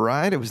went out for a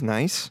ride. It was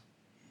nice.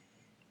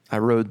 I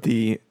rode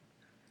the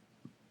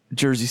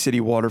Jersey City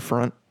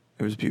waterfront.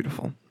 It was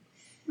beautiful.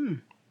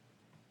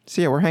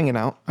 So yeah, we're hanging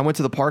out. I went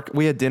to the park.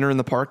 We had dinner in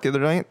the park the other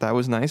night. That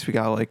was nice. We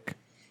got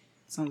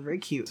Sounds very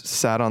cute.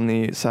 sat on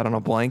a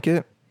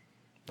blanket,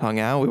 hung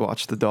out. We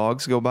watched the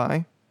dogs go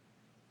by.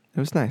 It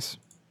was nice.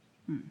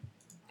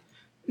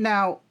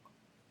 Now,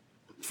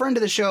 friend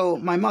of the show,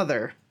 my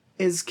mother,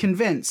 is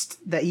convinced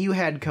that you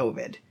had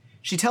COVID.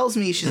 She tells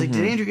me, she's like,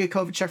 did Andrew get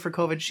COVID? Check for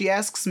COVID. She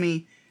asked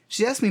me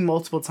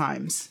multiple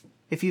times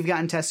if you've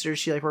gotten tested, or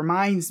she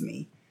reminds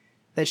me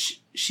that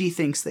she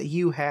thinks that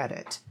you had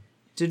it.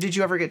 Did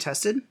you ever get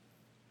tested?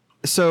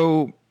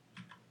 So,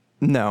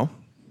 no.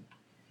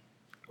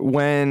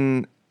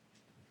 When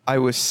I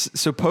was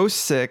post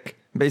sick,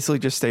 basically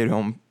just stayed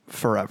home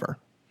forever.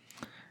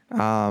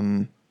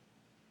 So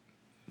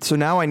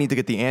now I need to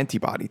get the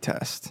antibody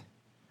test.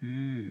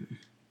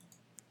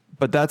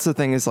 But that's the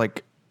thing is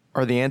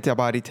are the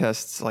antibody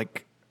tests I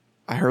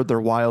heard they're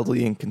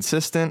wildly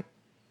inconsistent.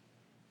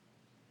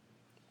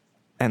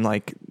 And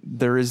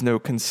there is no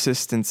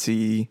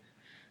consistency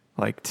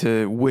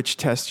to which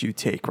test you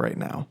take right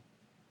now.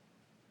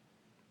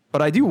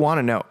 But I do want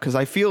to know, because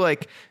I feel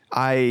like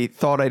I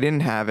thought I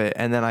didn't have it,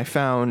 and then I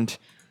found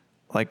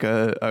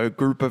a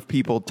group of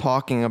people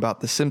talking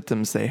about the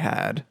symptoms they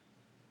had.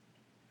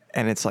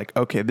 And it's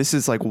okay, this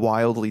is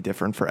wildly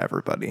different for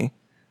everybody.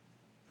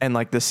 And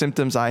the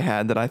symptoms I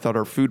had that I thought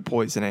are food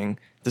poisoning,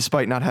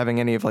 despite not having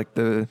any of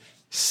the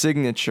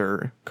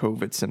signature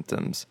COVID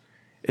symptoms,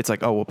 it's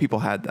oh, well, people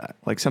had that.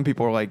 Some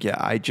people are yeah,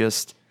 I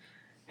just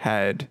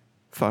had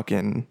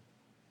fucking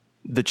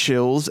the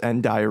chills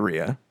and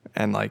diarrhea,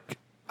 and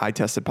I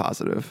tested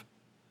positive.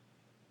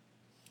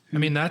 I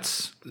mean,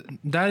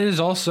 that is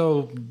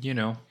also,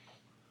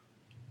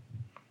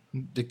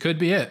 it could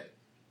be it.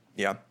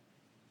 Yeah.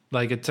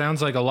 It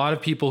sounds like a lot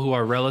of people who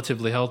are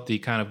relatively healthy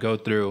kind of go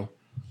through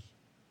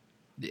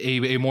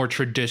a more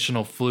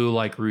traditional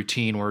flu-like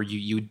routine where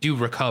you do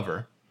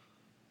recover.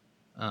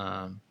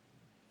 But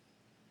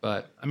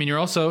I mean, you're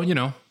also,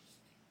 your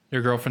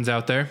girlfriend's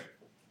out there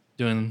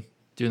doing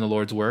the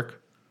Lord's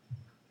work.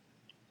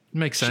 It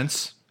makes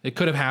sense. It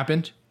could have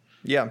happened.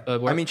 Yeah.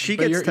 I mean, she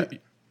gets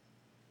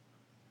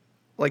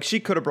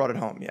she could have brought it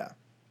home. Yeah.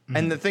 Mm-hmm.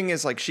 And the thing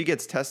is she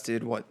gets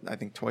tested, I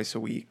think twice a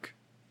week.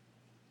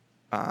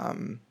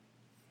 But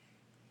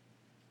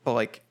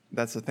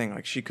that's the thing.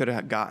 She could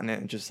have gotten it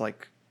and just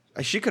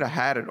she could have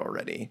had it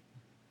already.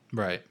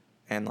 Right.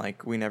 And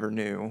we never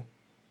knew.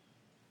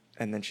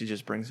 And then she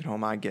just brings it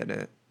home. I get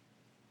it.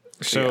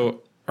 So yeah.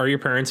 Are your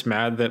parents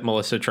mad that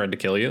Melissa tried to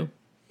kill you?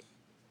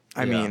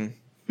 I mean,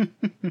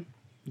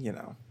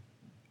 yeah.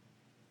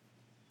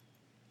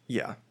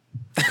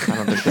 I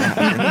don't think that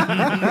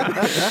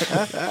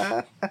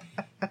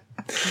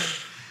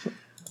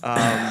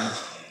happened.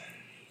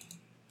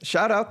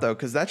 Shout out though,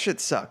 because that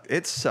shit sucked.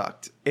 It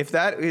sucked. If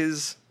that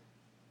is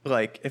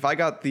if I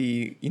got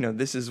the,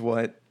 this is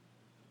what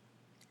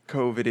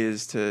COVID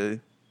is to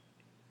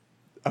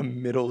a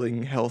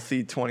middling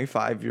healthy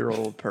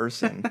 25-year-old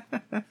person,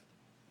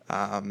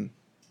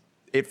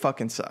 it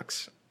fucking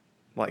sucks.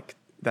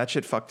 That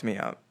shit fucked me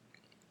up.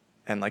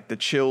 And the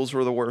chills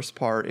were the worst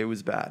part. It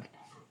was bad.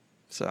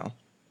 So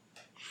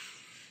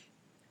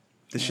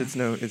this shit's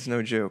it's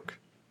no joke.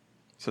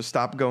 So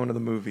stop going to the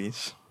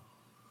movies.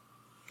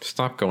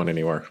 Stop going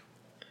anywhere.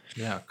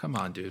 Yeah, come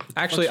on, dude.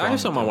 Actually, What's I wrong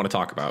have something I with want to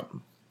talk about.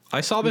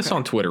 I saw this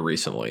on Twitter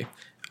recently.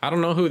 I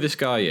don't know who this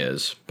guy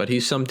is, but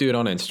he's some dude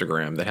on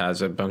Instagram that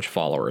has a bunch of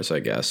followers, I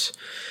guess.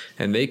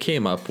 And they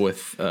came up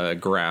with a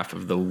graph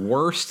of the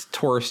worst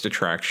tourist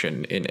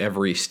attraction in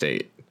every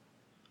state.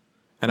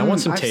 And I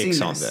want some I've takes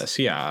seen on this. this.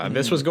 Yeah,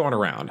 this was going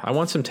around. I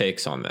want some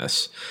takes on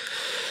this.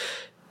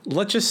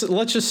 Let's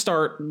just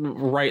start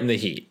right in the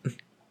heat.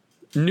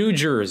 New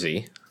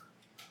Jersey,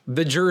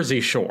 the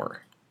Jersey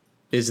Shore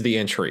is the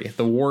entry,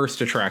 the worst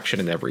attraction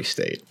in every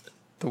state.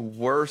 The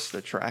worst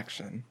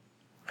attraction.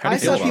 How do I you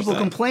feel saw about people that?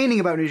 complaining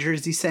about New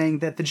Jersey saying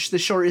that the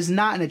shore is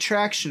not an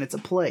attraction, it's a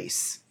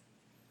place.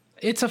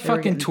 It's a were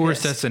fucking getting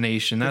tourist pissed.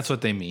 destination. That's what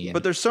they mean.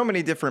 But there's so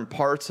many different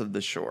parts of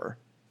the shore.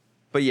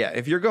 But yeah,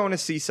 if you're going to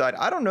Seaside,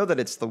 I don't know that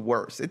it's the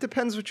worst. It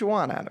depends what you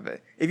want out of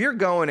it. If you're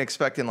going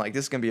expecting like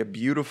this is going to be a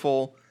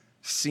beautiful,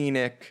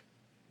 scenic,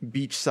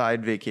 beachside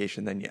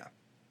vacation, then yeah.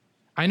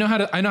 I know how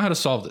to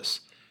solve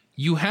this.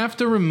 You have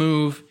to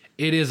remove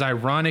it is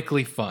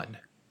ironically fun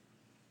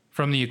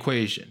from the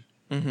equation.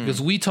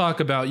 Because we talk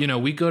about,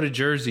 we go to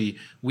Jersey,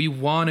 we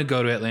want to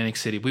go to Atlantic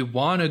City, we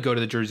want to go to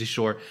the Jersey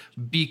Shore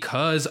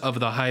because of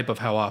the hype of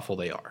how awful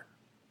they are.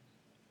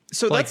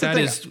 So Like that's the that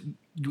thing. is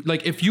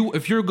like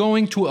if you're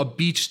going to a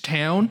beach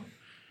town,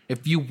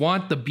 if you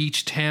want the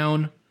beach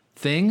town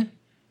thing,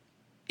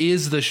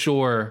 is the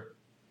shore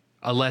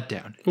a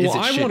letdown? Is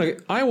Well,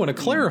 it I want to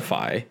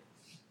clarify: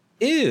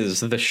 is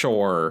the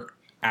shore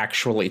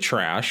actually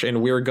trash,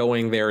 and we're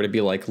going there to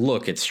be like,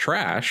 look, it's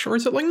trash, or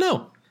is it like,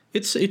 no,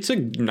 it's a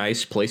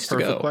nice place to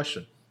Perfect go?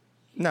 question.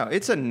 No,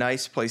 it's a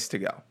nice place to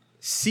go.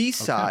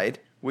 Seaside,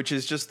 which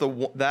is just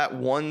that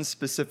one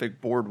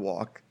specific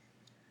boardwalk,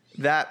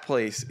 that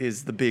place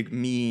is the big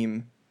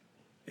meme.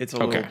 It's a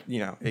little,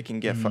 it can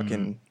get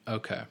fucking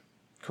Okay.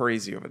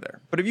 crazy over there.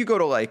 But if you go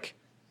to like,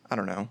 I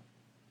don't know,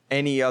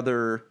 any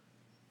other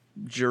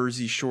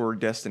Jersey Shore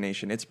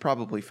destination, it's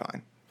probably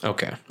fine.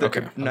 Okay.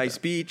 Nice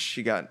beach.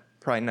 You got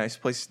probably nice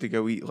places to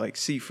go eat like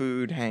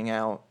seafood, hang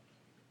out.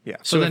 Yeah.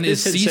 So then if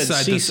is this had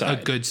said Seaside a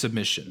Seaside. good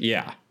submission?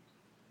 Yeah.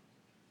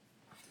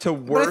 To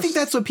But worst. I think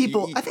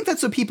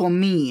that's what people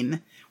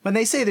mean. When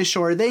they say the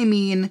shore, they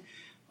mean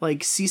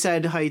like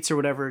Seaside Heights or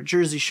whatever,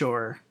 Jersey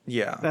Shore.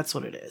 Yeah. That's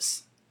what it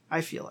is.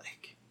 I feel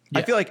like.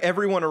 I feel like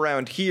everyone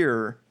around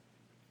here,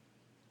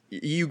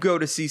 you go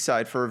to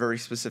Seaside for a very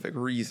specific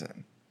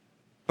reason.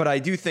 But I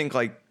do think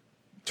like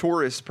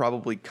tourists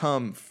probably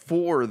come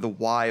for the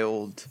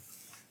wild,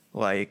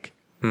 like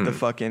the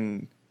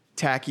fucking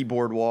tacky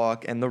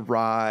boardwalk and the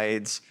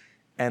rides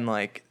and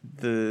like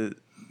the,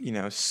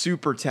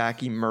 super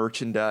tacky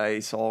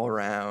merchandise all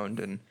around.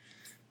 And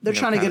They're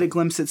trying to get a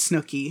glimpse at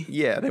Snooki.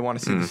 yeah, they want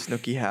to see the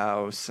Snooki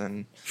house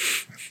and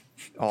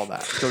all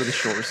that. Go to the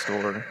shore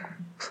store.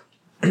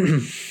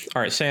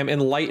 All right, Sam,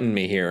 enlighten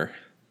me here.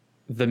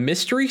 The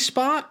mystery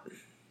spot?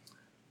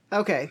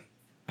 Okay.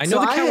 I know So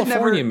the I had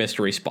California never-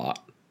 mystery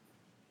spot.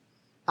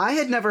 I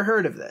had never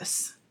heard of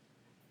this.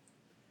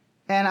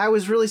 And I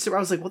was really surprised.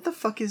 I was like, what the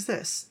fuck is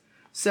this?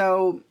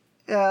 So,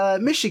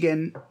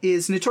 Michigan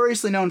is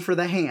notoriously known for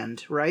the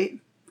hand, right?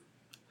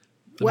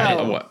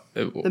 Well, What?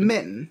 the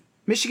mitten.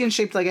 Michigan's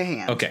shaped like a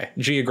hand. Okay,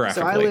 So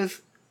geographically.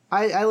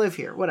 I live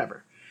here,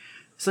 whatever.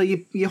 So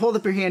you hold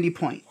up your hand, you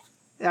point.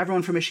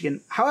 Everyone from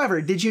Michigan.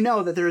 However, did you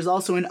know that there is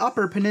also an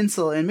upper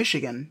peninsula in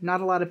Michigan?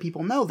 Not a lot of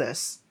people know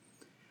this.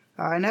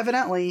 And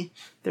evidently,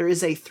 there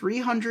is a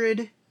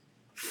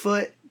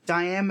 300-foot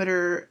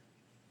diameter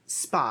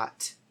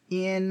spot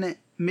in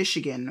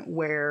Michigan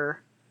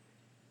where,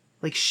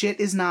 like, shit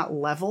is not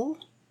level.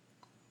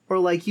 Or,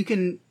 like, you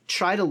can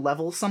try to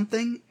level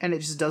something and it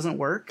just doesn't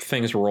work.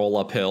 Things roll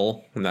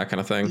uphill and that kind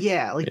of thing.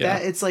 Yeah, like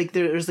that. It's like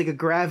there's like a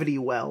gravity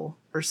well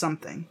or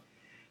something.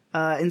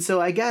 And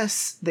so I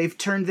guess they've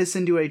turned this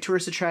into a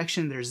tourist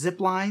attraction. There's zip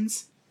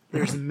lines.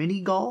 There's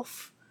mini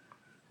golf.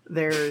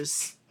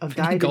 There's a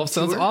guided Golf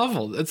sounds tour.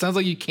 awful. It sounds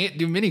like you can't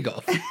do mini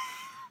golf.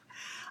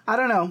 I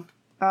don't know.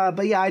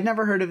 But yeah, I'd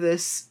never heard of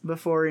this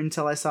before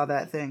until I saw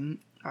that thing.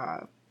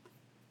 I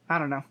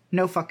don't know.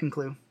 No fucking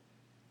clue.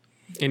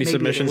 Any Maybe it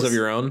submissions is. of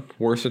your own?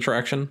 Worst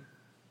attraction?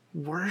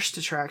 Worst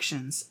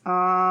attractions.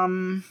 I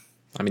mean,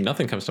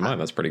 nothing comes to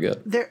mind. That's pretty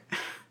good.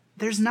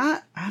 There's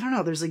not, I don't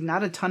know, there's like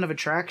not a ton of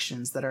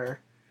attractions that are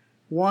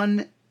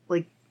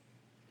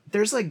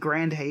there's like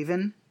Grand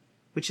Haven,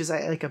 which is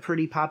like a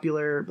pretty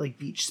popular like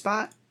beach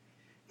spot.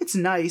 It's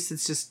nice,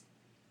 it's just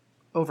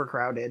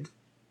overcrowded,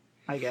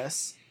 I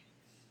guess.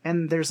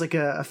 And there's like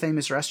a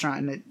famous restaurant,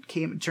 and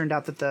it turned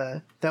out that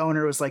the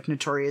owner was like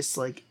notorious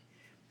like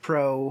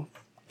pro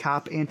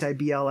cop anti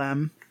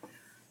BLM,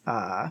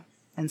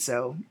 and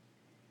so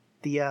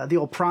the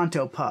old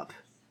Pronto Pup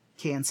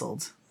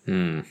canceled.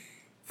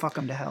 Fuck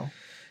them to hell.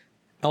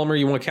 Elmer,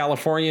 you want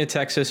California,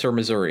 Texas, or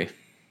Missouri?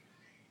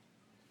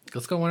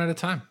 Let's go one at a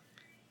time.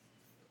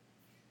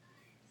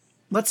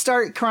 Let's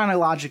start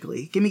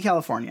chronologically. Give me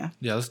California.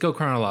 Yeah, let's go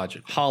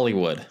chronologically.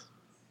 Hollywood.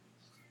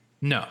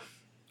 No.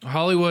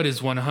 Hollywood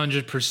is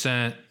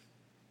 100%.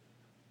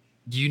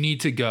 You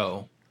need to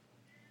go.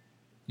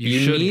 You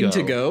should need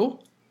to go?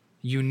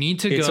 You need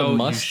to It's go. a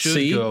must you should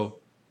see? go.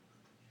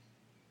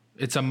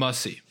 It's a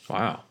must see.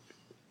 Wow.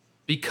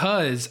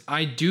 Because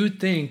I do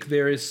think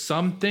there is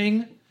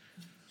something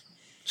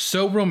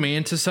so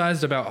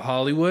romanticized about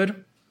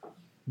Hollywood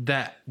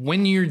that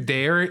when you're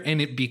there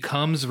and it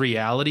becomes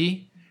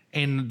reality,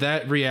 and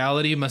that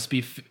reality must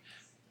be,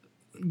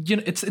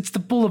 it's the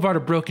boulevard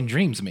of broken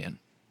dreams, man.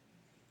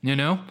 You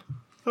know?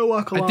 I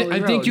walk along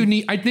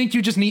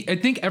I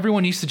think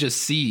everyone needs to just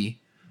see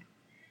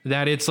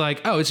that it's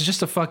like, oh, it's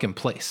just a fucking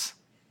place.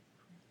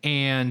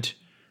 And,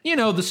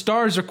 the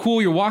stars are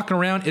cool. You're walking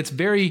around. It's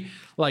very,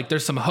 like,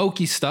 there's some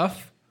hokey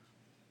stuff.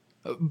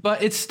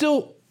 But it's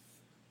still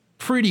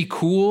pretty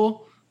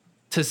cool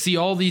to see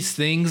all these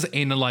things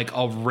in, like,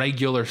 a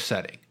regular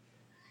setting.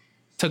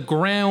 To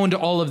ground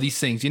all of these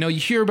things. You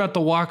hear about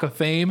the Walk of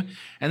Fame,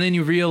 and then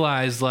you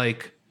realize,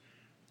 like,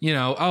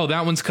 oh,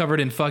 that one's covered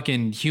in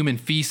fucking human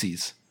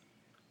feces.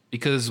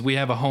 Because we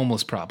have a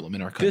homeless problem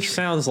in our country. This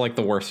sounds like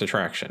the worst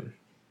attraction.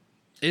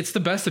 It's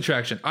the best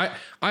attraction.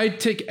 I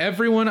take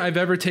everyone I've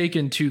ever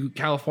taken to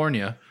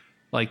California,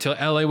 like to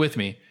LA with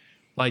me.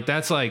 Like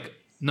that's like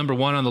number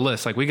one on the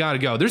list. Like we got to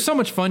go. There's so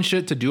much fun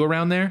shit to do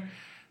around there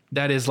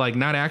that is like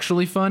not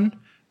actually fun,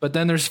 but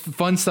then there's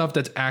fun stuff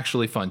that's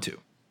actually fun too.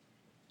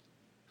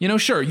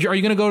 Sure. Are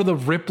you going to go to the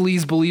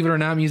Ripley's Believe It or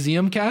Not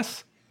Museum,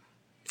 Cass?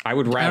 I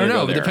would rather. I don't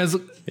know. Go there. It depends.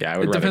 Yeah,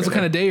 it depends what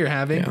kind of day you're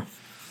having.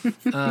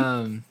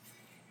 Yeah.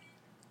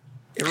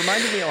 It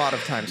reminded me a lot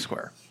of Times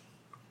Square.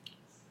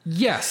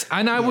 Yes,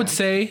 and I would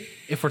say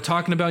if we're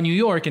talking about New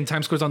York and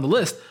Times Square's on the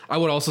list, I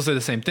would also say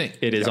the same thing.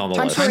 It is on the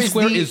Times list. Times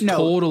Square is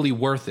totally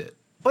worth it.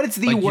 But it's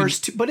the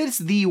worst. But it's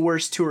the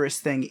worst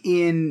tourist thing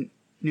in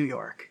New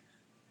York.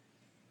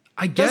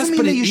 I guess, Doesn't mean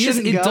but that you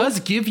shouldn't go.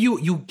 does give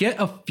you get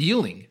a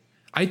feeling.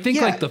 I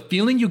think like the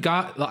feeling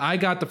I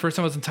got the first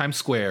time I was in Times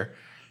Square,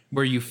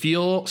 where you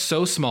feel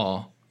so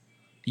small,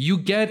 you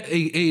get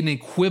an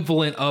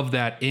equivalent of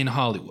that in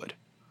Hollywood.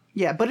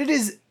 Yeah, but it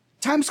is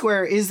Times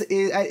Square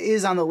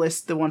is on the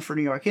list, the one for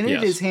New York, and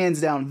it is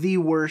hands down the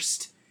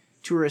worst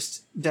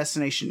tourist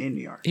destination in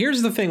New York.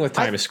 Here's the thing with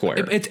Times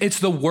Square. It's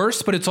the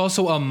worst, but it's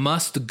also a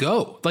must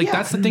go. Like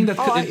that's the thing that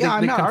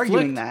I'm not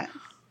arguing that.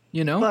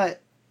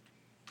 But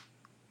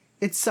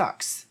it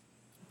sucks.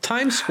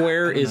 Times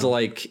Square is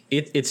like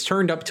it's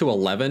turned up to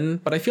 11,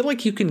 but I feel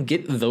like you can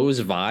get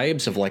those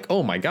vibes of like,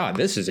 oh my god,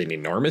 this is an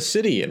enormous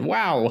city, and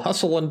wow,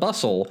 hustle and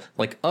bustle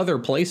like other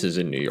places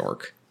in New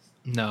York.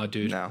 No,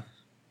 dude. No.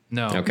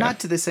 Okay. Not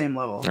to the same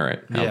level. All right,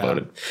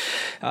 outvoted.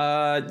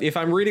 If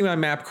I'm reading my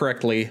map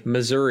correctly,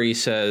 Missouri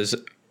says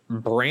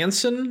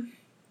Branson.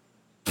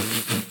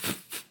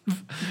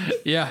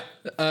 Yeah,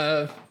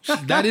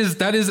 that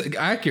is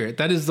accurate.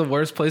 That is the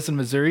worst place in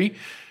Missouri.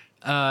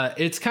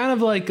 It's kind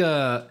of like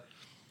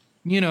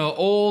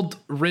old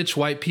rich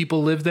white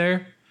people live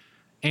there,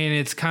 and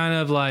it's kind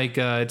of like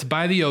it's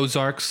by the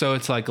Ozarks, so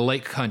it's like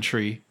lake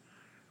country,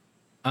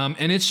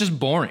 and it's just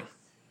boring.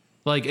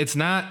 Like it's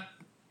not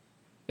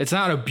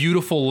a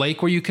beautiful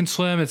lake where you can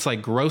swim. It's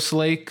like gross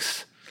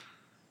lakes.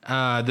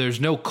 There's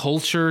no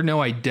culture,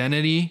 no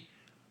identity.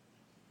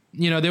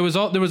 There was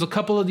a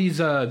couple of these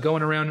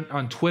going around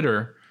on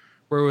Twitter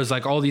where it was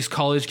like all these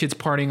college kids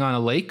partying on a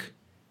lake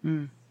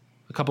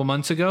a couple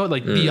months ago.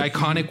 Like the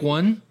iconic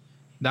one,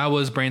 that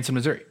was Branson,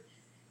 Missouri.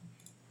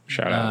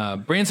 Shout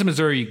out. Branson,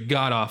 Missouri,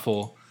 god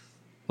awful.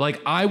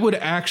 Like I would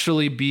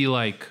actually be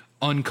like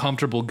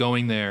uncomfortable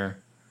going there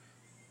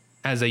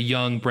as a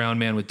young brown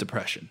man with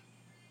depression.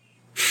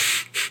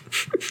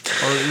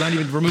 Or not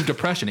even remove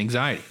depression,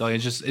 anxiety.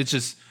 Like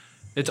it's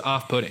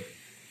off-putting.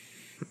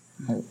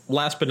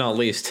 Last but not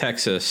least,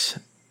 Texas,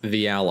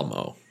 the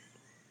Alamo.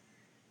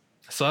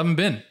 So I haven't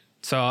been.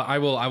 So I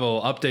will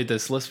update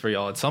this list for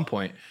y'all at some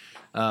point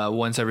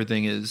once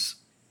everything is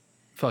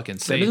fucking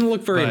safe. It doesn't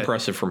look very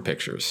impressive from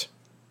pictures.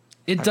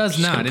 It does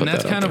not, and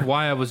that's kind of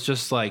why I was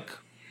just like,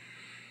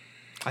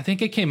 I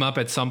think it came up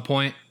at some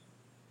point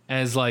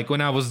as like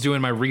when I was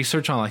doing my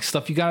research on like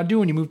stuff you got to do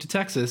when you move to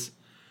Texas.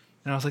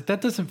 And I was like, I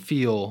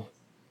feel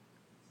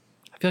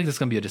like that's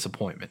going to be a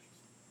disappointment.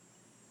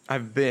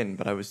 I've been,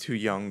 but I was too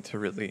young to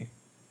really,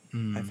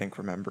 I think,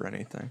 remember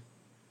anything.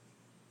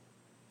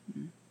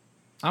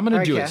 I'm going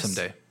to do it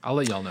someday. I'll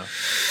let y'all know.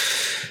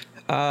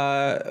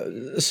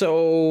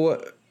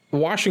 So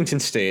Washington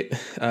State,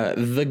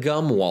 the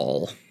Gum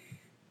Wall.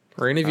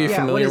 Are any of you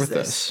familiar with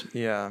this?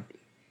 Yeah.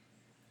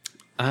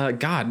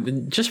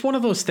 God, just one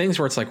of those things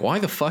where it's like, why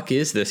the fuck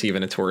is this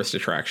even a tourist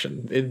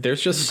attraction?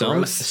 There's just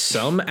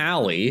some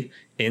alley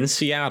in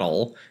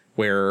Seattle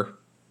where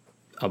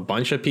a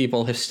bunch of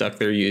people have stuck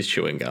their used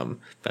chewing gum.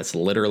 That's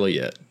literally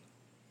it.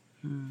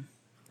 And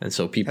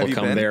so people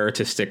come there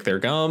to stick their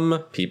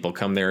gum. People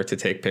come there to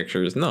take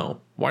pictures.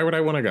 No, why would I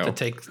want to go?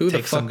 Who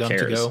the fuck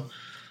cares? To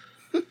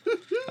go?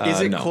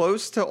 Is it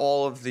close to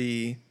all of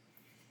the?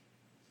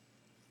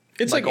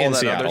 It's like all in that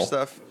Seattle. other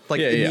Stuff. Like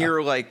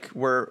near like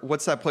where?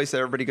 What's that place that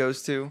everybody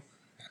goes to?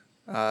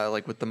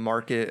 Like with the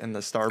market and the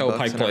Starbucks. Oh,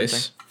 Pike and Place.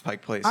 Everything.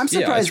 Pike Place. I'm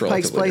surprised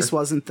Pike's Place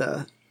wasn't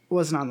on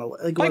the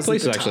list. Pike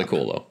Place is actually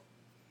cool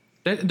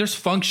though. There's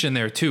function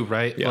there too,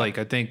 right? Yeah. Like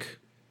I think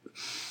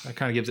that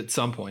kind of gives it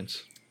some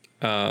points.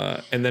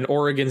 And then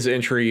Oregon's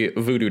entry,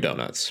 Voodoo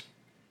Donuts.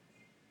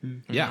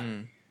 Yeah.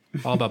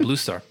 All about Blue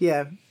Star.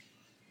 Yeah.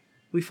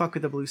 We fuck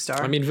with the Blue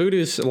Star. I mean, voodoo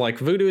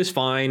is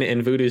fine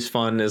and voodoo's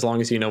fun as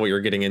long as you know what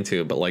you're getting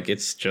into. But like,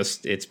 it's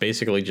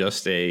basically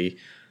just okay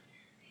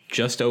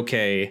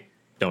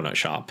donut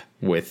shop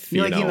with,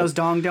 you like eating those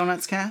dong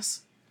donuts,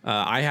 Cass?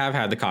 I have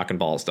had the cock and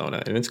balls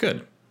donut and it's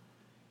good.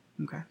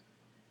 Okay.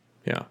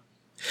 Yeah.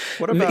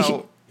 What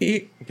about?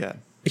 Okay.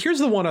 Here's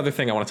the one other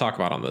thing I want to talk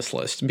about on this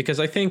list,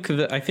 because I think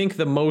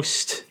the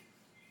most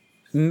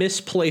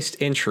misplaced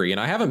entry,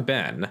 and I haven't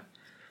been,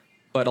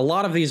 but a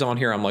lot of these on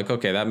here, I'm like,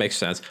 okay, that makes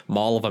sense.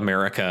 Mall of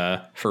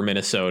America for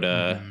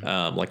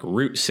Minnesota, like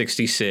Route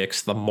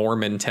 66, the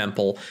Mormon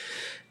Temple,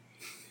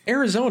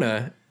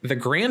 Arizona, the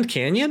Grand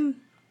Canyon.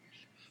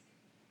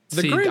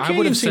 The Grand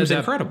Canyon seems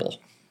incredible.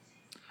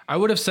 I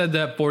would have said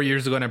that 4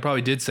 years ago, and I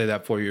probably did say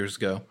that 4 years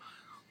ago.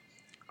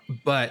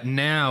 But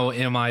now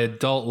in my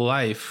adult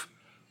life,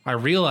 I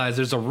realize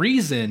there's a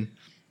reason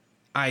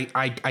I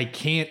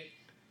can't.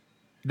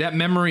 That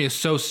memory is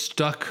so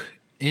stuck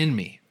in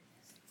me.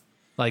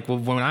 Like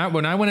when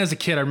I went as a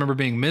kid, I remember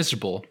being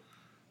miserable.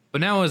 But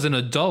now as an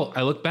adult,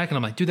 I look back and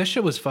I'm like, dude, that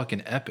shit was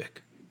fucking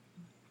epic.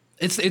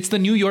 It's the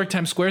New York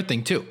Times Square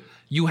thing too.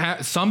 You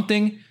have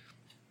something,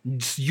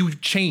 you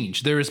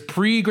change. There is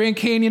pre Grand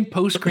Canyon,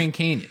 post Grand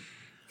Canyon.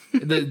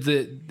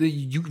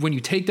 When you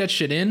take that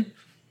shit in,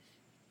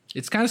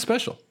 it's kind of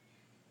special.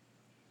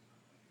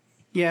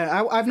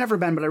 Yeah, I've never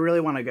been, but I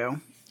really want to go.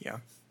 Yeah.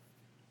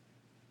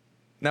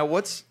 Now,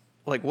 what's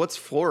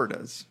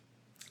Florida's?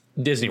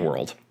 Disney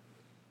World.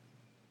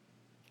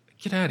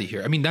 Get out of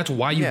here. I mean, that's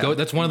why you go.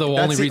 That's one of the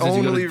only reasons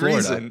you go to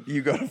Florida.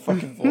 You go to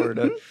fucking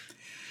Florida.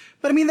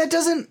 But I mean, that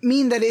doesn't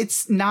mean that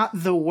it's not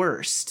the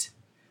worst.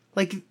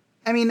 Like,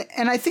 I mean,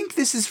 and I think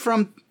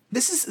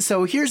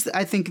so here's,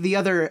 I think, the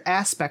other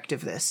aspect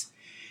of this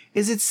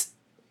is it's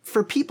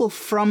for people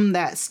from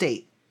that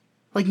state.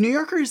 Like, New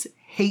Yorkers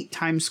hate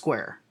Times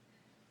Square.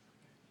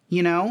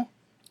 You know?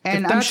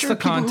 And if that's I'm sure the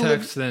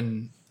context,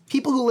 then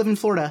people who live in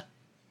Florida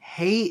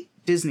hate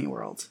Disney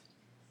World.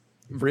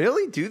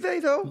 Really? Do they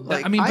though?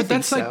 Like, I mean, but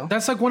that's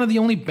like one of the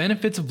only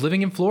benefits of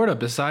living in Florida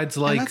besides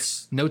like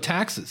no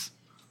taxes.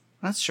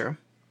 That's true.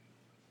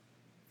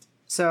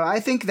 So I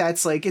think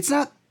that's like it's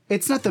not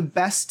the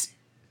best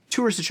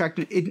tourist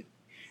attraction,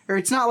 or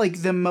it's not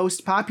like the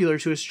most popular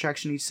tourist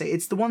attraction. You say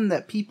it's the one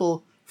that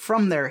people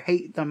from there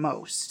hate the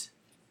most.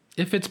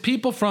 If it's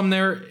people from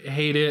there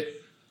hate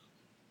it,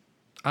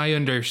 I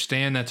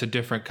understand that's a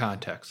different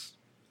context.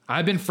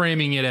 I've been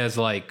framing it as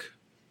like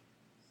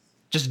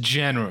just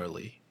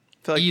generally.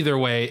 Like, either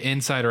way,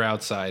 inside or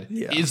outside,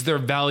 is there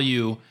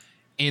value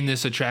in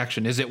this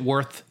attraction? Is it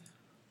worth?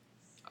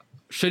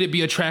 Should it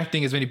be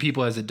attracting as many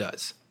people as it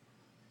does?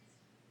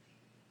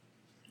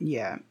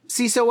 Yeah.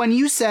 See, so when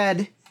you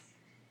said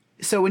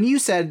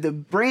the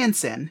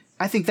Branson,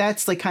 I think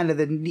that's like kind of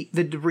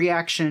the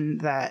reaction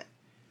that,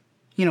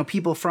 you know,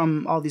 people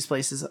from all these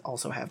places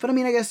also have. But I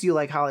mean, I guess you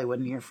like Hollywood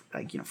and you're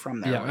like, you know,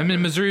 from there. Yeah, I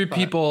mean, Missouri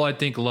people, I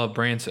think, love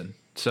Branson.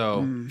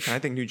 So I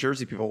think New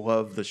Jersey people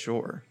love the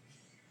shore.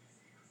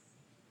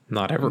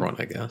 Not everyone,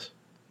 I guess.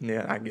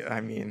 Yeah, I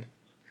mean,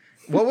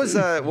 what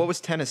was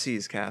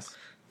Tennessee's, Cass?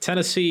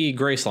 Tennessee,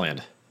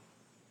 Graceland.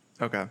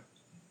 Okay,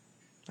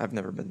 I've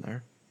never been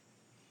there.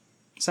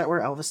 Is that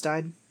where Elvis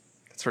died?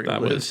 That's where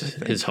that was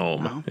his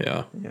home. Oh.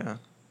 Yeah. Yeah.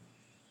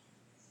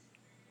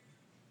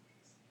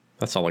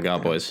 That's all I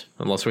got, boys.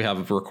 Unless we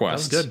have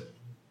requests. That was good.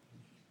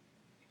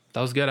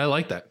 That was good. I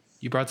like that.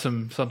 You brought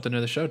something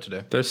to the show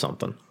today. There's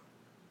something.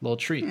 Little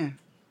treat. Yeah.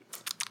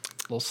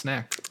 Little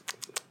snack.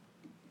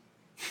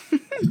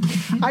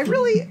 I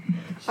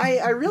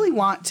really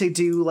want to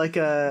do like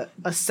a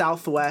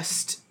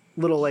Southwest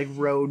little like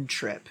road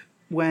trip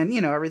when,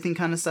 you know, everything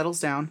kind of settles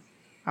down.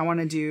 I want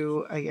to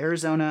do like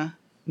Arizona,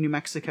 New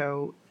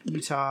Mexico,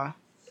 Utah,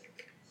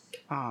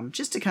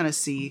 just to kind of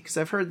see, because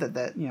I've heard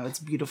that you know it's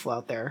beautiful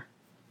out there.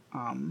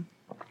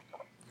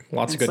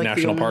 Lots of good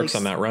national parks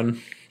on that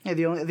run. Yeah,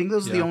 I think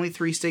those are the only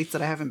 3 states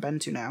that I haven't been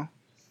to now.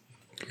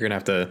 You're gonna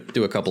have to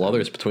do a couple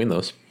others between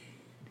those.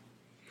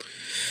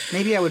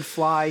 Maybe I would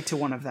fly to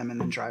one of them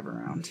and then drive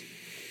around.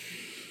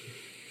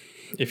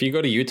 If you go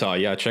to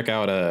Utah, check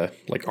out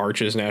like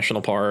Arches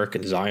National Park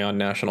and Zion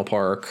National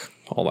Park.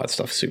 All that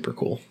stuff's super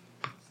cool.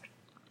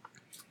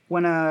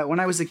 When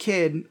I was a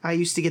kid, I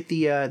used to get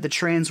the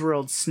Trans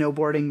World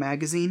Snowboarding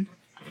magazine,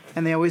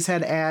 and they always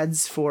had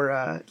ads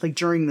for like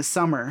during the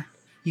summer,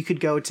 you could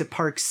go to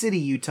Park City,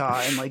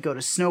 Utah, and like go to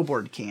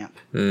snowboard camp.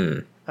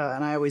 And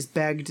I always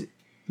begged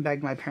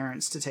my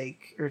parents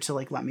to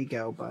like let me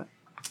go, but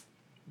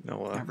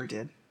never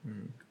did.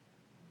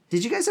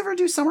 Did you guys ever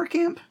do summer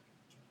camp?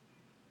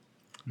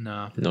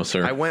 No,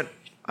 sir. I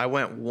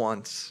went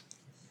once.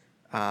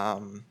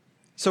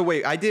 So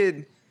wait, I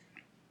did.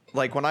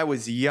 Like when I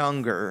was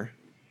younger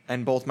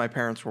and both my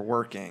parents were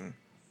working,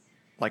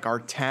 like our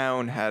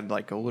town had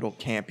like a little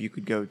camp you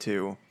could go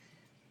to.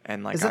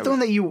 And like, is that the one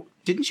that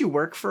didn't you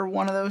work for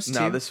one of those too?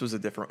 No, this was a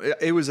different,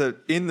 it was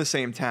in the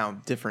same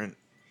town, different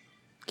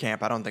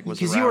camp. I don't think was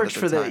because you worked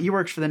for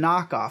the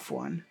knockoff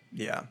one.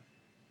 Yeah.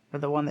 or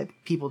the one that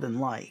people didn't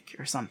like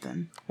or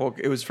something. Well,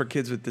 it was for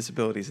kids with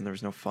disabilities, and there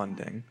was no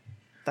funding.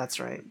 That's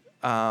right.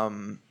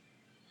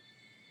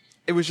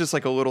 It was just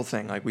like a little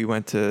thing. Like we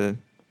went to,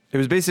 it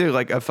was basically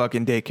like a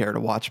fucking daycare to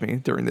watch me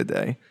during the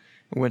day.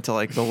 We went to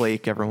like the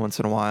lake every once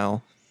in a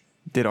while,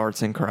 did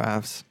arts and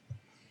crafts.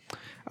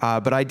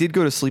 But I did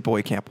go to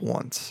sleepaway camp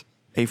once,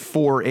 a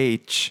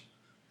 4-H,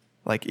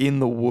 like in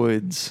the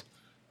woods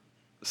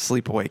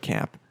sleepaway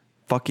camp.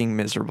 Fucking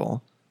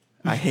miserable.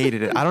 I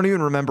hated it. I don't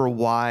even remember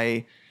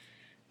why.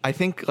 I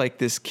think like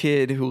this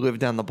kid who lived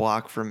down the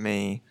block from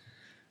me,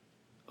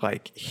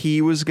 like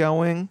he was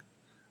going,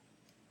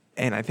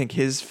 and I think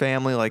his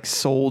family like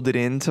sold it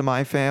into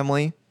my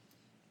family,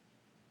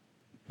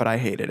 but I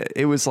hated it.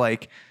 It was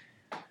like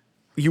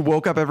you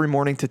woke up every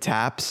morning to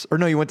taps, or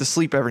no, you went to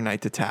sleep every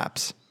night to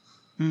taps.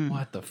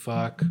 What the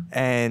fuck?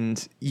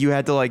 And you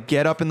had to like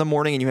get up in the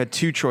morning, and you had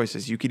two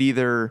choices. You could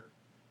either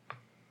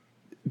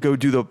go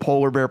do the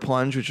polar bear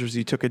plunge, which was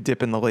you took a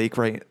dip in the lake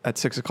right at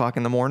 6 o'clock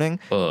in the morning,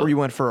 or you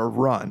went for a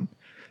run.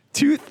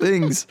 Two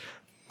things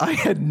I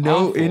had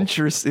no Awful.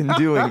 interest in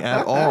doing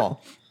at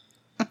all.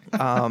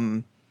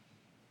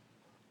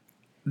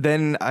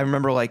 Then I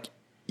remember like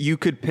you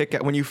could pick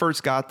out when you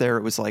first got there,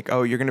 it was like,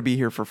 oh, you're going to be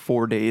here for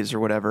 4 days or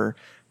whatever.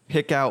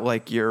 Pick out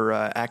like your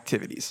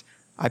activities.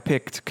 I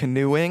picked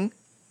canoeing,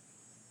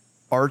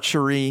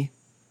 archery,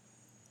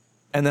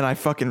 and then I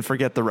fucking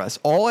forget the rest.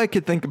 All I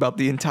could think about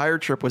the entire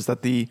trip was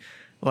that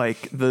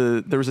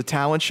there was a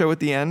talent show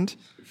at the end.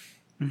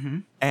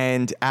 Mm-hmm.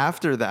 And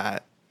after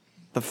that,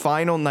 the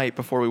final night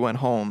before we went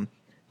home,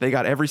 they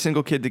got every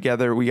single kid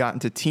together. We got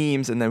into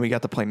teams, and then we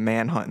got to play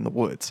manhunt in the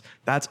woods.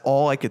 That's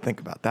all I could think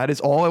about. That is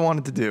all I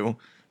wanted to do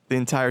the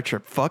entire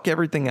trip. Fuck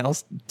everything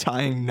else,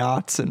 tying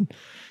knots and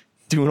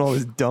doing all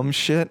this dumb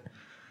shit.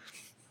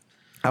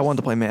 I wanted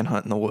to play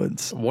manhunt in the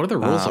woods. What are the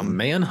rules of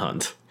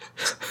manhunt?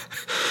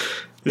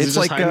 Is It's it just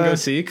like, hide and go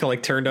seek,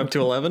 like turned up to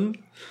 11?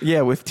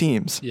 Yeah, with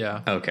teams.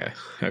 Yeah. Okay.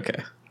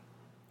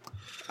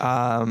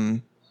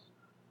 But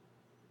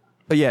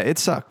yeah, it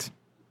sucked.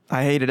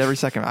 I hated every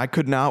second. I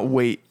could not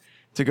wait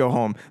to go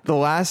home. The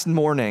last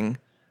morning,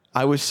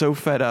 I was so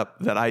fed up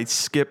that I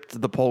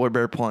skipped the polar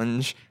bear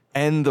plunge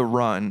and the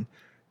run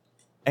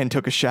and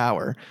took a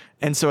shower.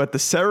 And so at the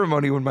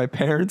ceremony, when my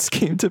parents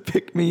came to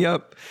pick me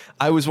up,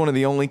 I was one of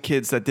the only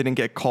kids that didn't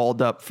get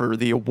called up for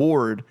the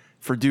award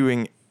for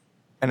doing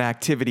an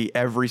activity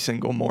every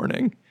single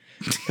morning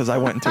because I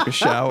went and took a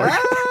shower.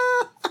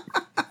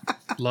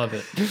 Love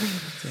it.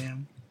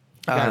 Damn.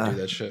 Gotta do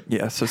that shit.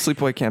 Yeah, so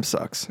sleepaway camp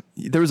sucks.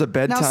 There was a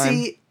bedtime. Now,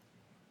 see,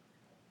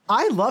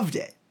 I loved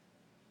it.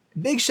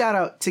 Big shout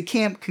out to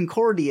Camp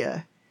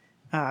Concordia.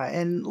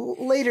 And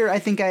later, I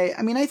think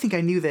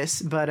I knew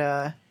this,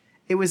 but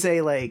it was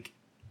a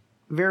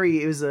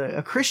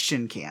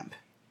Christian camp.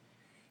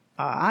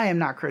 I am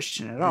not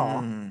Christian at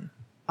all.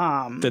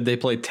 Did they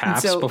play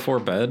taps before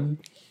bed?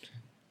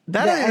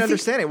 That I didn't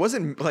understand. It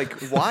wasn't like,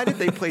 why did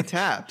they play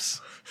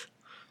taps?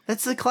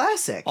 That's the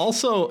classic.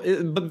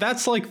 Also, but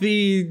that's like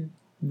isn't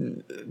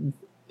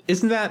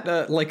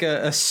that like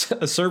a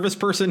service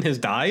person has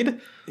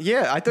died?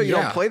 Yeah, I thought you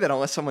don't play that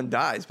unless someone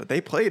dies, but they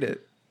played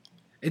it.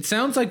 It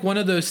sounds like one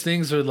of those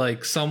things where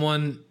like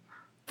someone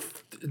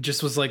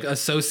just was like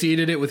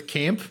associated it with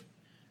camp.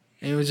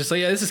 And it was just like,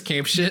 yeah, this is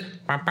camp shit.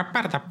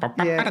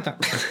 Yeah.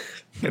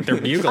 Get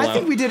their bugle I out.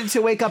 think we did it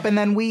to wake up, and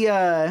then we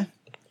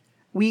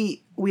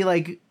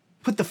like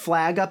put the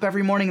flag up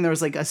every morning, and there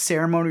was like a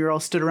ceremony where we all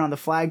stood around the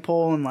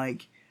flagpole and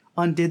like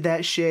undid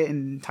that shit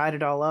and tied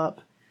it all up.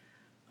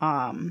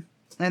 And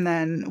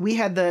then we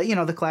had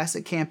the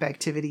classic camp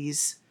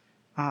activities.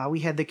 We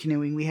had the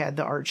canoeing, we had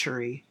the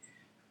archery.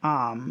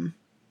 And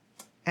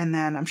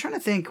then I'm trying to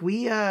think,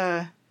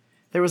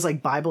 there was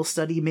like Bible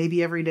study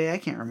maybe every day. I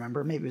can't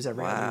remember. Maybe it was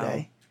every other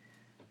day.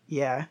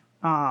 Yeah.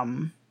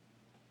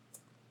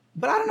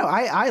 But I don't know.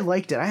 I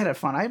liked it. I had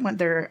fun. I went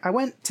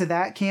to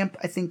that camp,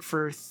 I think,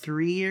 for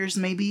 3 years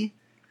maybe.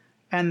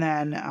 And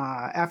then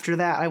after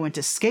that, I went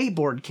to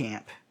skateboard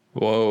camp.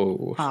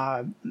 Whoa.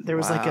 There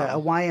was like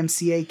a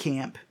YMCA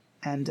camp,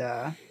 and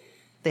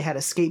they had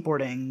a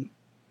skateboarding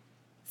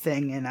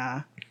thing, and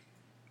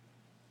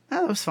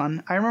that was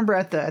fun. I remember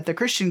at the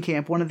Christian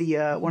camp, one of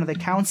the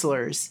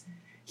counselors,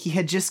 he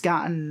had just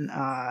gotten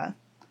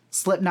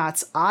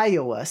Slipknot's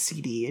Iowa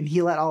CD, and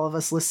he let all of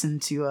us listen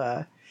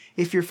to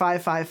If You're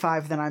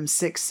 555, Then I'm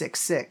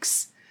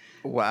 666.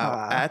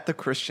 Wow. At the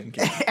Christian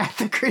camp. At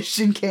the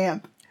Christian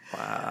camp.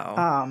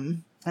 Wow.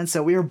 And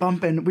so we were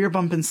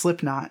bumping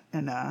Slipknot,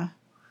 and that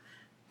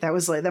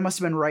must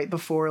have been right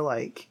before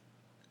like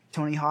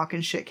Tony Hawk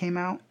and shit came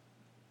out.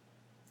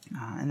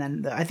 And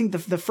then I think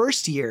the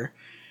first year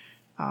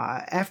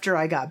after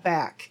I got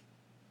back,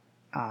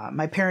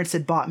 my parents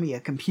had bought me a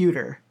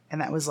computer,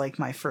 and that was like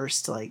my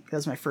first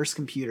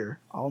computer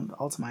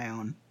all to my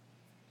own.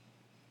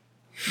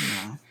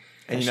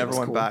 And you never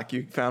went back.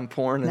 You found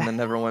porn and then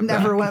never went back.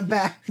 Never went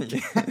back.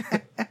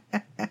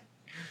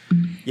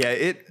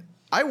 Yeah,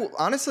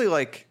 honestly,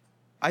 like,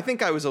 I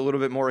think I was a little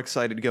bit more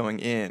excited going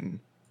in.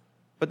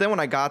 But then when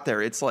I got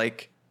there, it's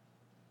like,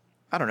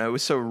 I don't know, it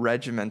was so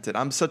regimented.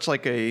 I'm such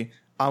like I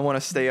want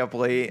to stay up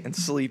late and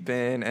sleep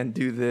in and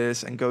do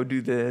this and go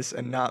do this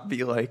and not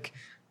be like,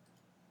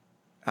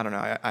 I don't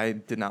know. I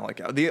did not like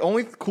it. The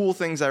only cool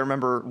things I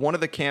remember, one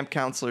of the camp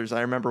counselors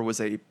I remember was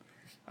he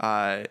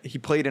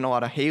played in a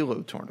lot of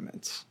Halo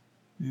tournaments.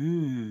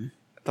 I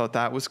thought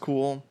that was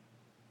cool.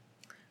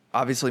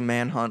 Obviously,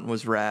 Manhunt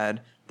was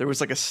rad. There was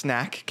like a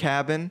snack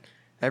cabin.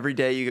 Every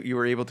day you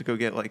were able to go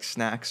get like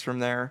snacks from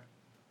there.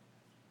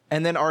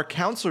 And then our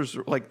counselors,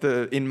 like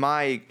in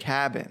my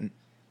cabin,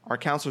 our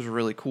counselors were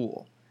really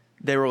cool.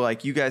 They were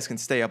like, you guys can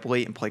stay up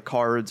late and play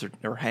cards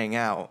or hang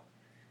out.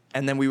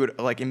 And then we would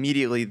like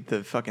immediately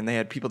they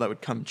had people that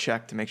would come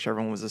check to make sure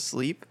everyone was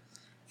asleep.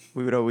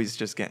 We would always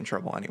just get in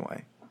trouble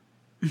anyway.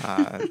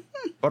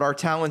 But our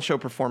talent show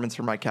performance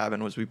for my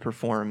cabin was we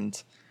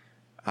performed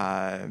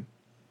that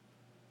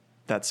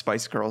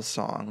Spice Girls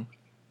song.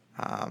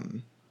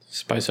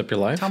 Spice Up Your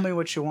Life? Tell me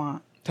what you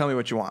want. Tell me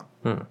what you want.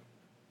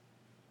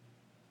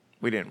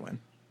 We didn't win.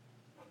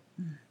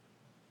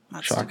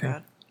 That's Shocking. too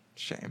bad.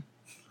 Shame.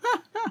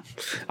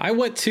 I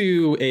went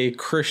to a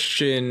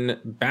Christian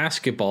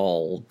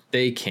basketball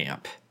day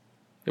camp.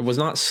 It was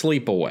not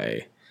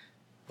sleepaway,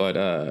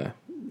 but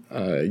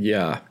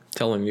yeah,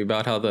 telling me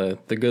about how the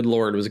good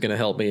Lord was going to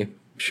help me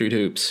shoot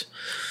hoops.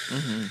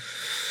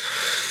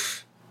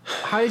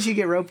 How did you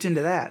get roped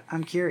into that?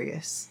 I'm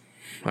curious.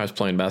 I was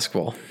playing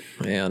basketball,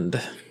 and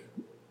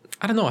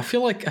I don't know. I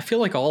feel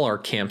like all our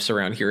camps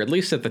around here, at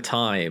least at the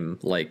time,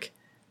 like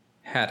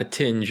had a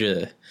tinge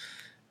of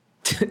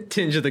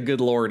the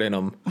good Lord in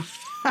them.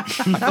 I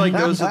feel like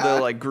those are the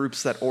like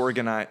groups that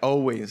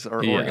always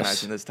are Yes.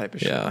 organizing this type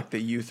of shit, Yeah. like the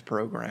youth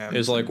program.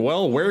 It's like,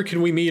 well, where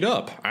can we meet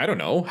up? I don't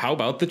know. How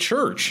about the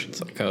church?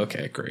 It's like,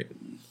 okay, great.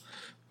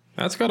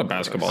 That's got a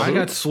basketball I hoop.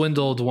 got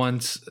swindled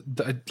once.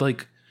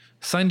 Like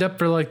signed up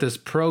for like this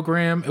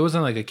program. It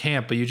wasn't like a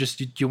camp, but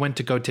you went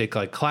to go take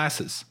like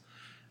classes,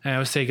 and I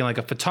was taking like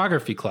a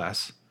photography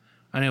class,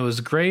 and it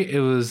was great. It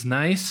was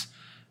nice,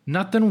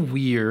 nothing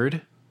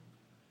weird.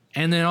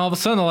 And then all of a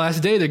sudden, the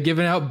last day, they're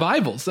giving out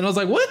Bibles, and I was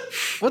like, "What?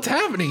 What's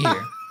happening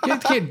here? You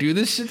can't do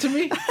this shit to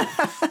me."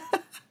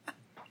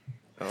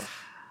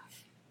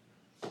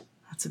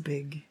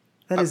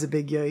 That is a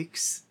big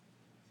yikes.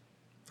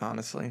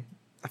 Honestly,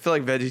 I feel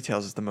like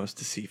VeggieTales is the most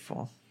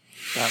deceitful.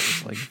 That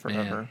was like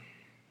forever.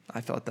 I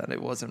thought that it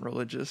wasn't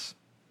religious.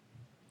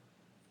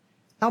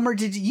 Elmer,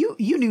 did you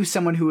knew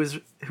someone who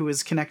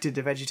was connected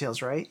to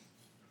VeggieTales, right?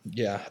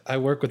 Yeah, I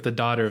work with the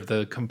daughter of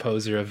the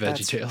composer of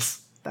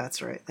VeggieTales.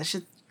 That's right. That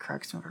shit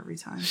cracks me up every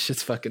time.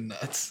 Shit's fucking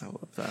nuts. I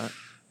love that.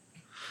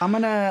 I'm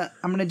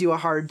gonna do a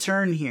hard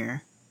turn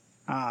here.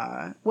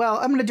 I'm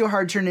gonna do a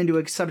hard turn into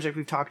a subject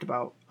we've talked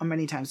about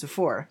many times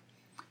before.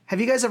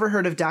 Have you guys ever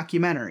heard of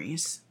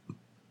documentaries?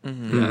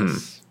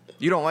 Yes.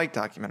 You don't like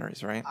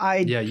documentaries,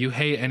 right? Yeah, you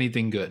hate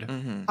anything good.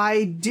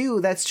 I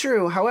do. That's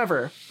true.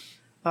 However,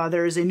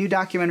 there is a new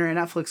documentary on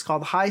Netflix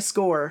called High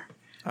Score,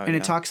 and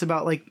it talks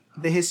about like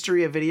the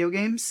history of video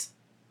games.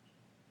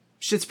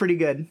 Shit's pretty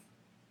good.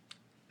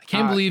 I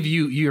can't believe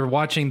you're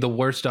watching the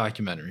worst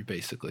documentary,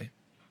 basically.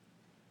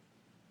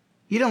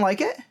 You don't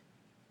like it?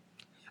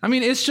 I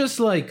mean, it's just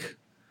like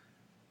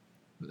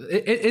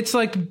it's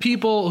like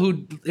people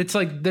who it's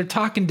like they're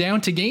talking down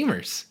to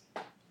gamers.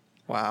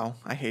 Wow,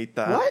 I hate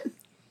that. What?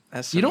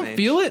 SMH. You don't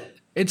feel it?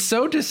 It's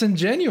so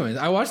disingenuous.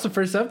 I watched the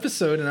first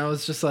episode and I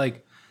was just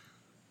like,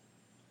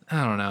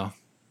 I don't know.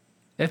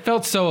 It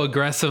felt so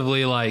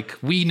aggressively like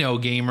we know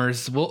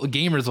gamers. Well,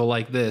 gamers will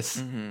like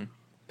this.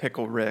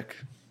 Pickle Rick.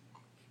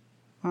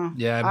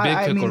 Yeah,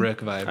 big Pickle Rick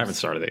vibes. I haven't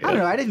started it yet. I don't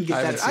know. I didn't get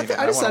I that. haven't seen it.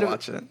 I I just want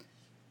thought to watch it.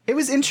 it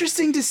was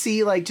interesting to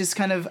see, like, just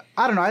kind of,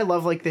 I don't know. I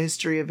love like the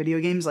history of video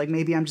games. Like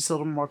maybe I'm just a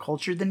little more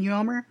cultured than you,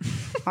 Elmer,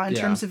 in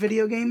terms of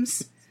video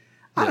games.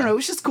 I don't know. It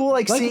was just cool,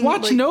 like seeing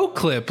watch like, No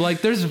Clip.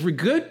 Like there's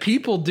good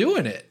people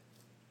doing it.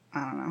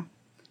 I don't know.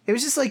 It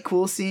was just like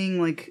cool seeing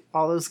like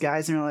all those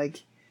guys, and they're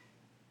like,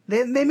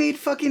 they made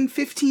fucking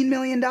 $15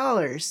 million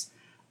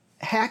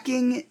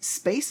hacking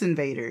Space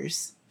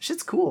Invaders.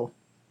 Shit's cool.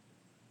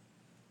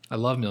 I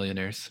love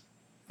millionaires.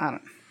 I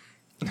don't.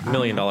 $1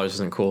 million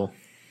isn't cool.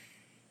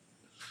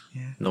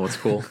 Yeah. No, it's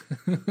cool.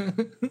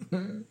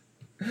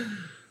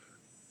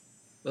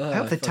 I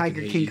hope the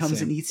Tiger King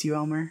comes and eats you,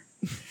 Elmer.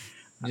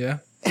 Yeah.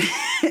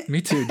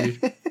 Me too,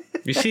 dude.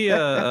 You see,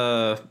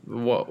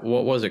 what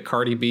was it?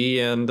 Cardi B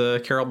and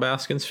Carol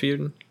Baskin's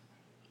feud.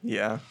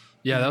 Yeah,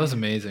 Yeah, that was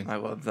amazing. I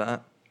love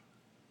that.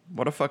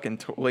 What a fucking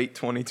late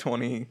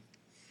 2020.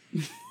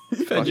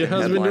 Fed your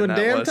husband to a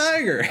damn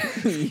tiger.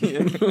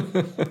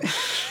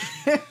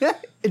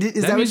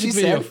 Is that what music you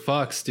video said?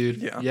 fucks,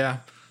 dude. Yeah.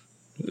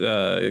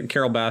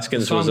 Carol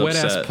Baskins Song was Wet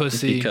Ass upset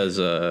Pussy. because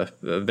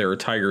there were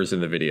tigers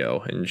in the video,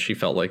 and she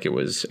felt like it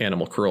was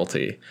animal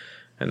cruelty.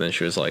 And then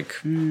she was like,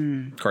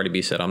 Cardi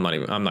B said, "I'm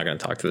not going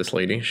to talk to this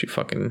lady. She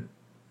fucking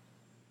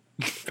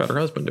fed her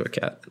husband to a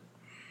cat."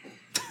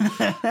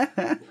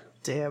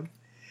 Damn.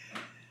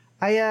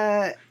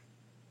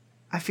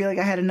 I feel like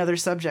I had another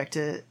subject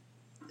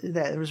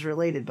that was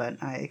related,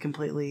 but I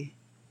completely.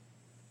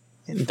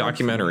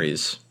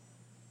 Documentaries.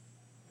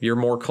 You're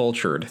more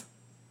cultured.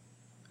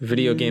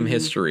 Video game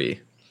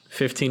history.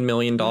 $15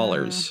 million.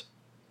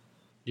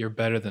 You're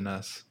better than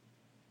us.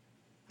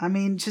 I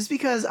mean, just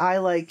because I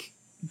like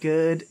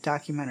good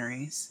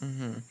documentaries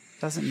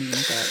doesn't mean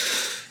that.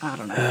 I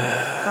don't know.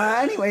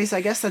 Anyways,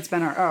 I guess that's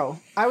been our. Oh,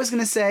 I was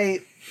gonna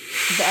say,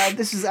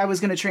 I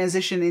was gonna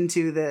transition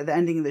into the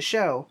ending of the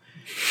show.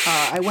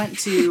 I went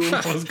to.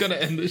 I was gonna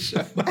end the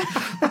show.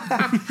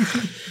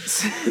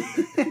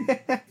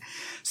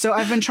 So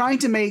I've been trying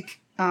to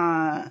make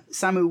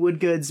Samu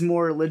Woodgoods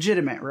more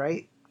legitimate,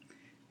 right?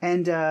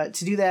 And to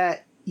do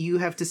that, you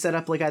have to set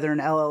up like either an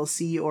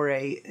LLC or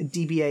a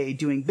DBA,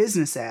 doing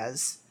business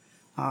as.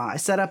 I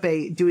set up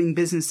a doing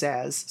business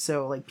as,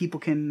 so like I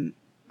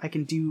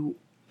can do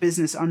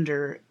business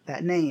under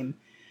that name.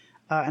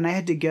 And I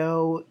had to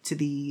go to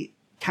the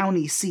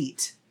county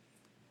seat.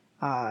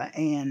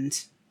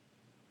 And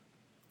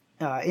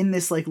in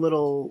this like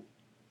little,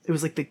 it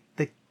was like the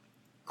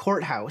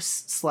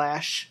courthouse /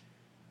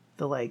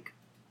 the like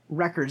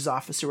records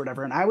office or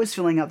whatever. And I was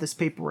filling out this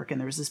paperwork,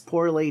 and there was this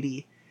poor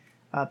lady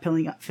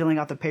filling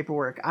out the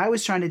paperwork. I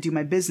was trying to do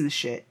my business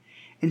shit,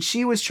 and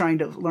she was trying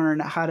to learn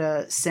how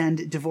to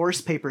send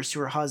divorce papers to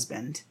her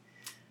husband.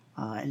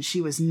 And she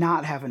was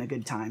not having a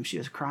good time. She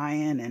was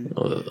crying, and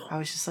I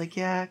was just like,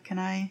 yeah,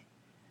 I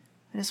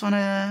just want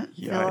to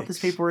fill out this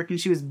paperwork.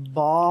 And she was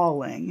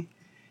bawling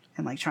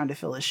and like trying to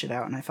fill this shit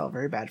out, and I felt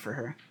very bad for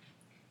her.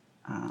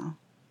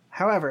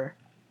 However,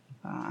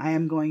 I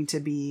am going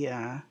to be,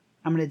 I'm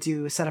going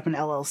to set up an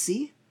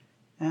LLC,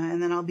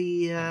 and then I'll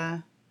be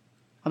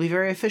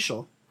very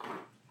official.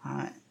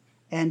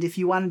 And if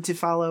you wanted to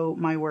follow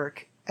my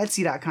work,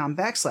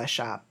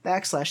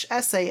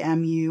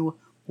 etsy.com/shop/SAMU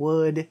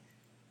Wood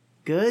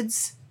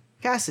Goods.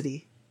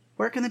 Cassidy,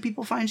 where can the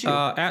people find you?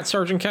 At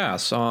Sergeant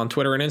Cass on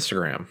Twitter and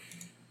Instagram.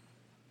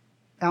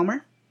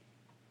 Elmer?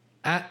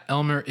 At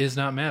Elmer is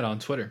not mad on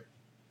Twitter.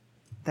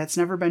 That's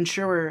never been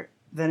truer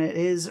than it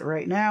is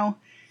right now.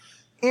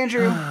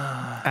 Andrew?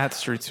 At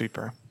Street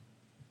Sweeper.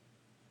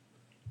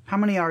 How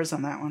many R's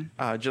on that one?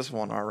 Just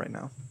 1 R right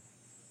now.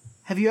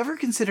 Have you ever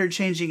considered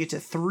changing it to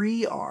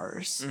 3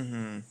 R's?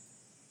 Mm-hmm.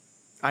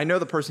 I know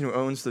the person who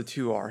owns the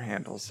 2 R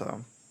handle,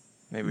 so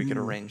maybe we could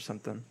arrange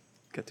something.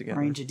 Get together.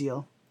 Arrange a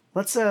deal.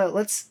 Let's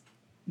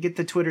get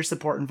the Twitter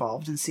support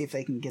involved and see if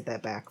they can get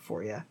that back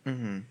for you.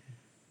 Mm-hmm.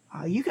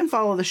 You can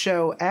follow the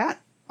show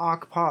at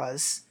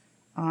AwkPause.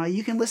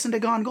 You can listen to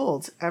Gone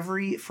Gold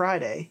every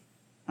Friday.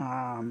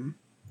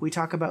 We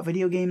talk about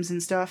video games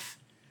and stuff.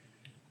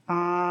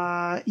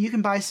 You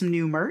can buy some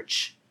new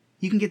merch.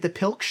 You can get the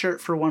Pilk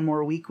shirt for 1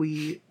 more week.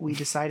 We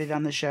decided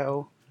on the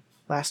show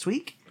last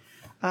week.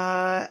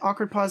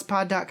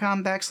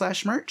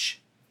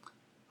 awkwardpausepod.com/merch.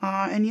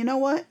 And you know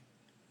what?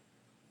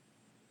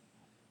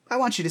 I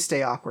want you to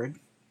stay awkward.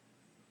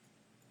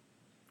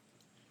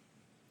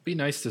 Be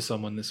nice to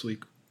someone this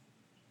week.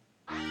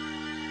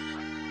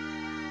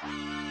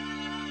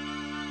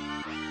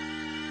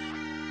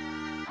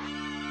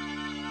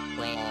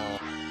 Wait.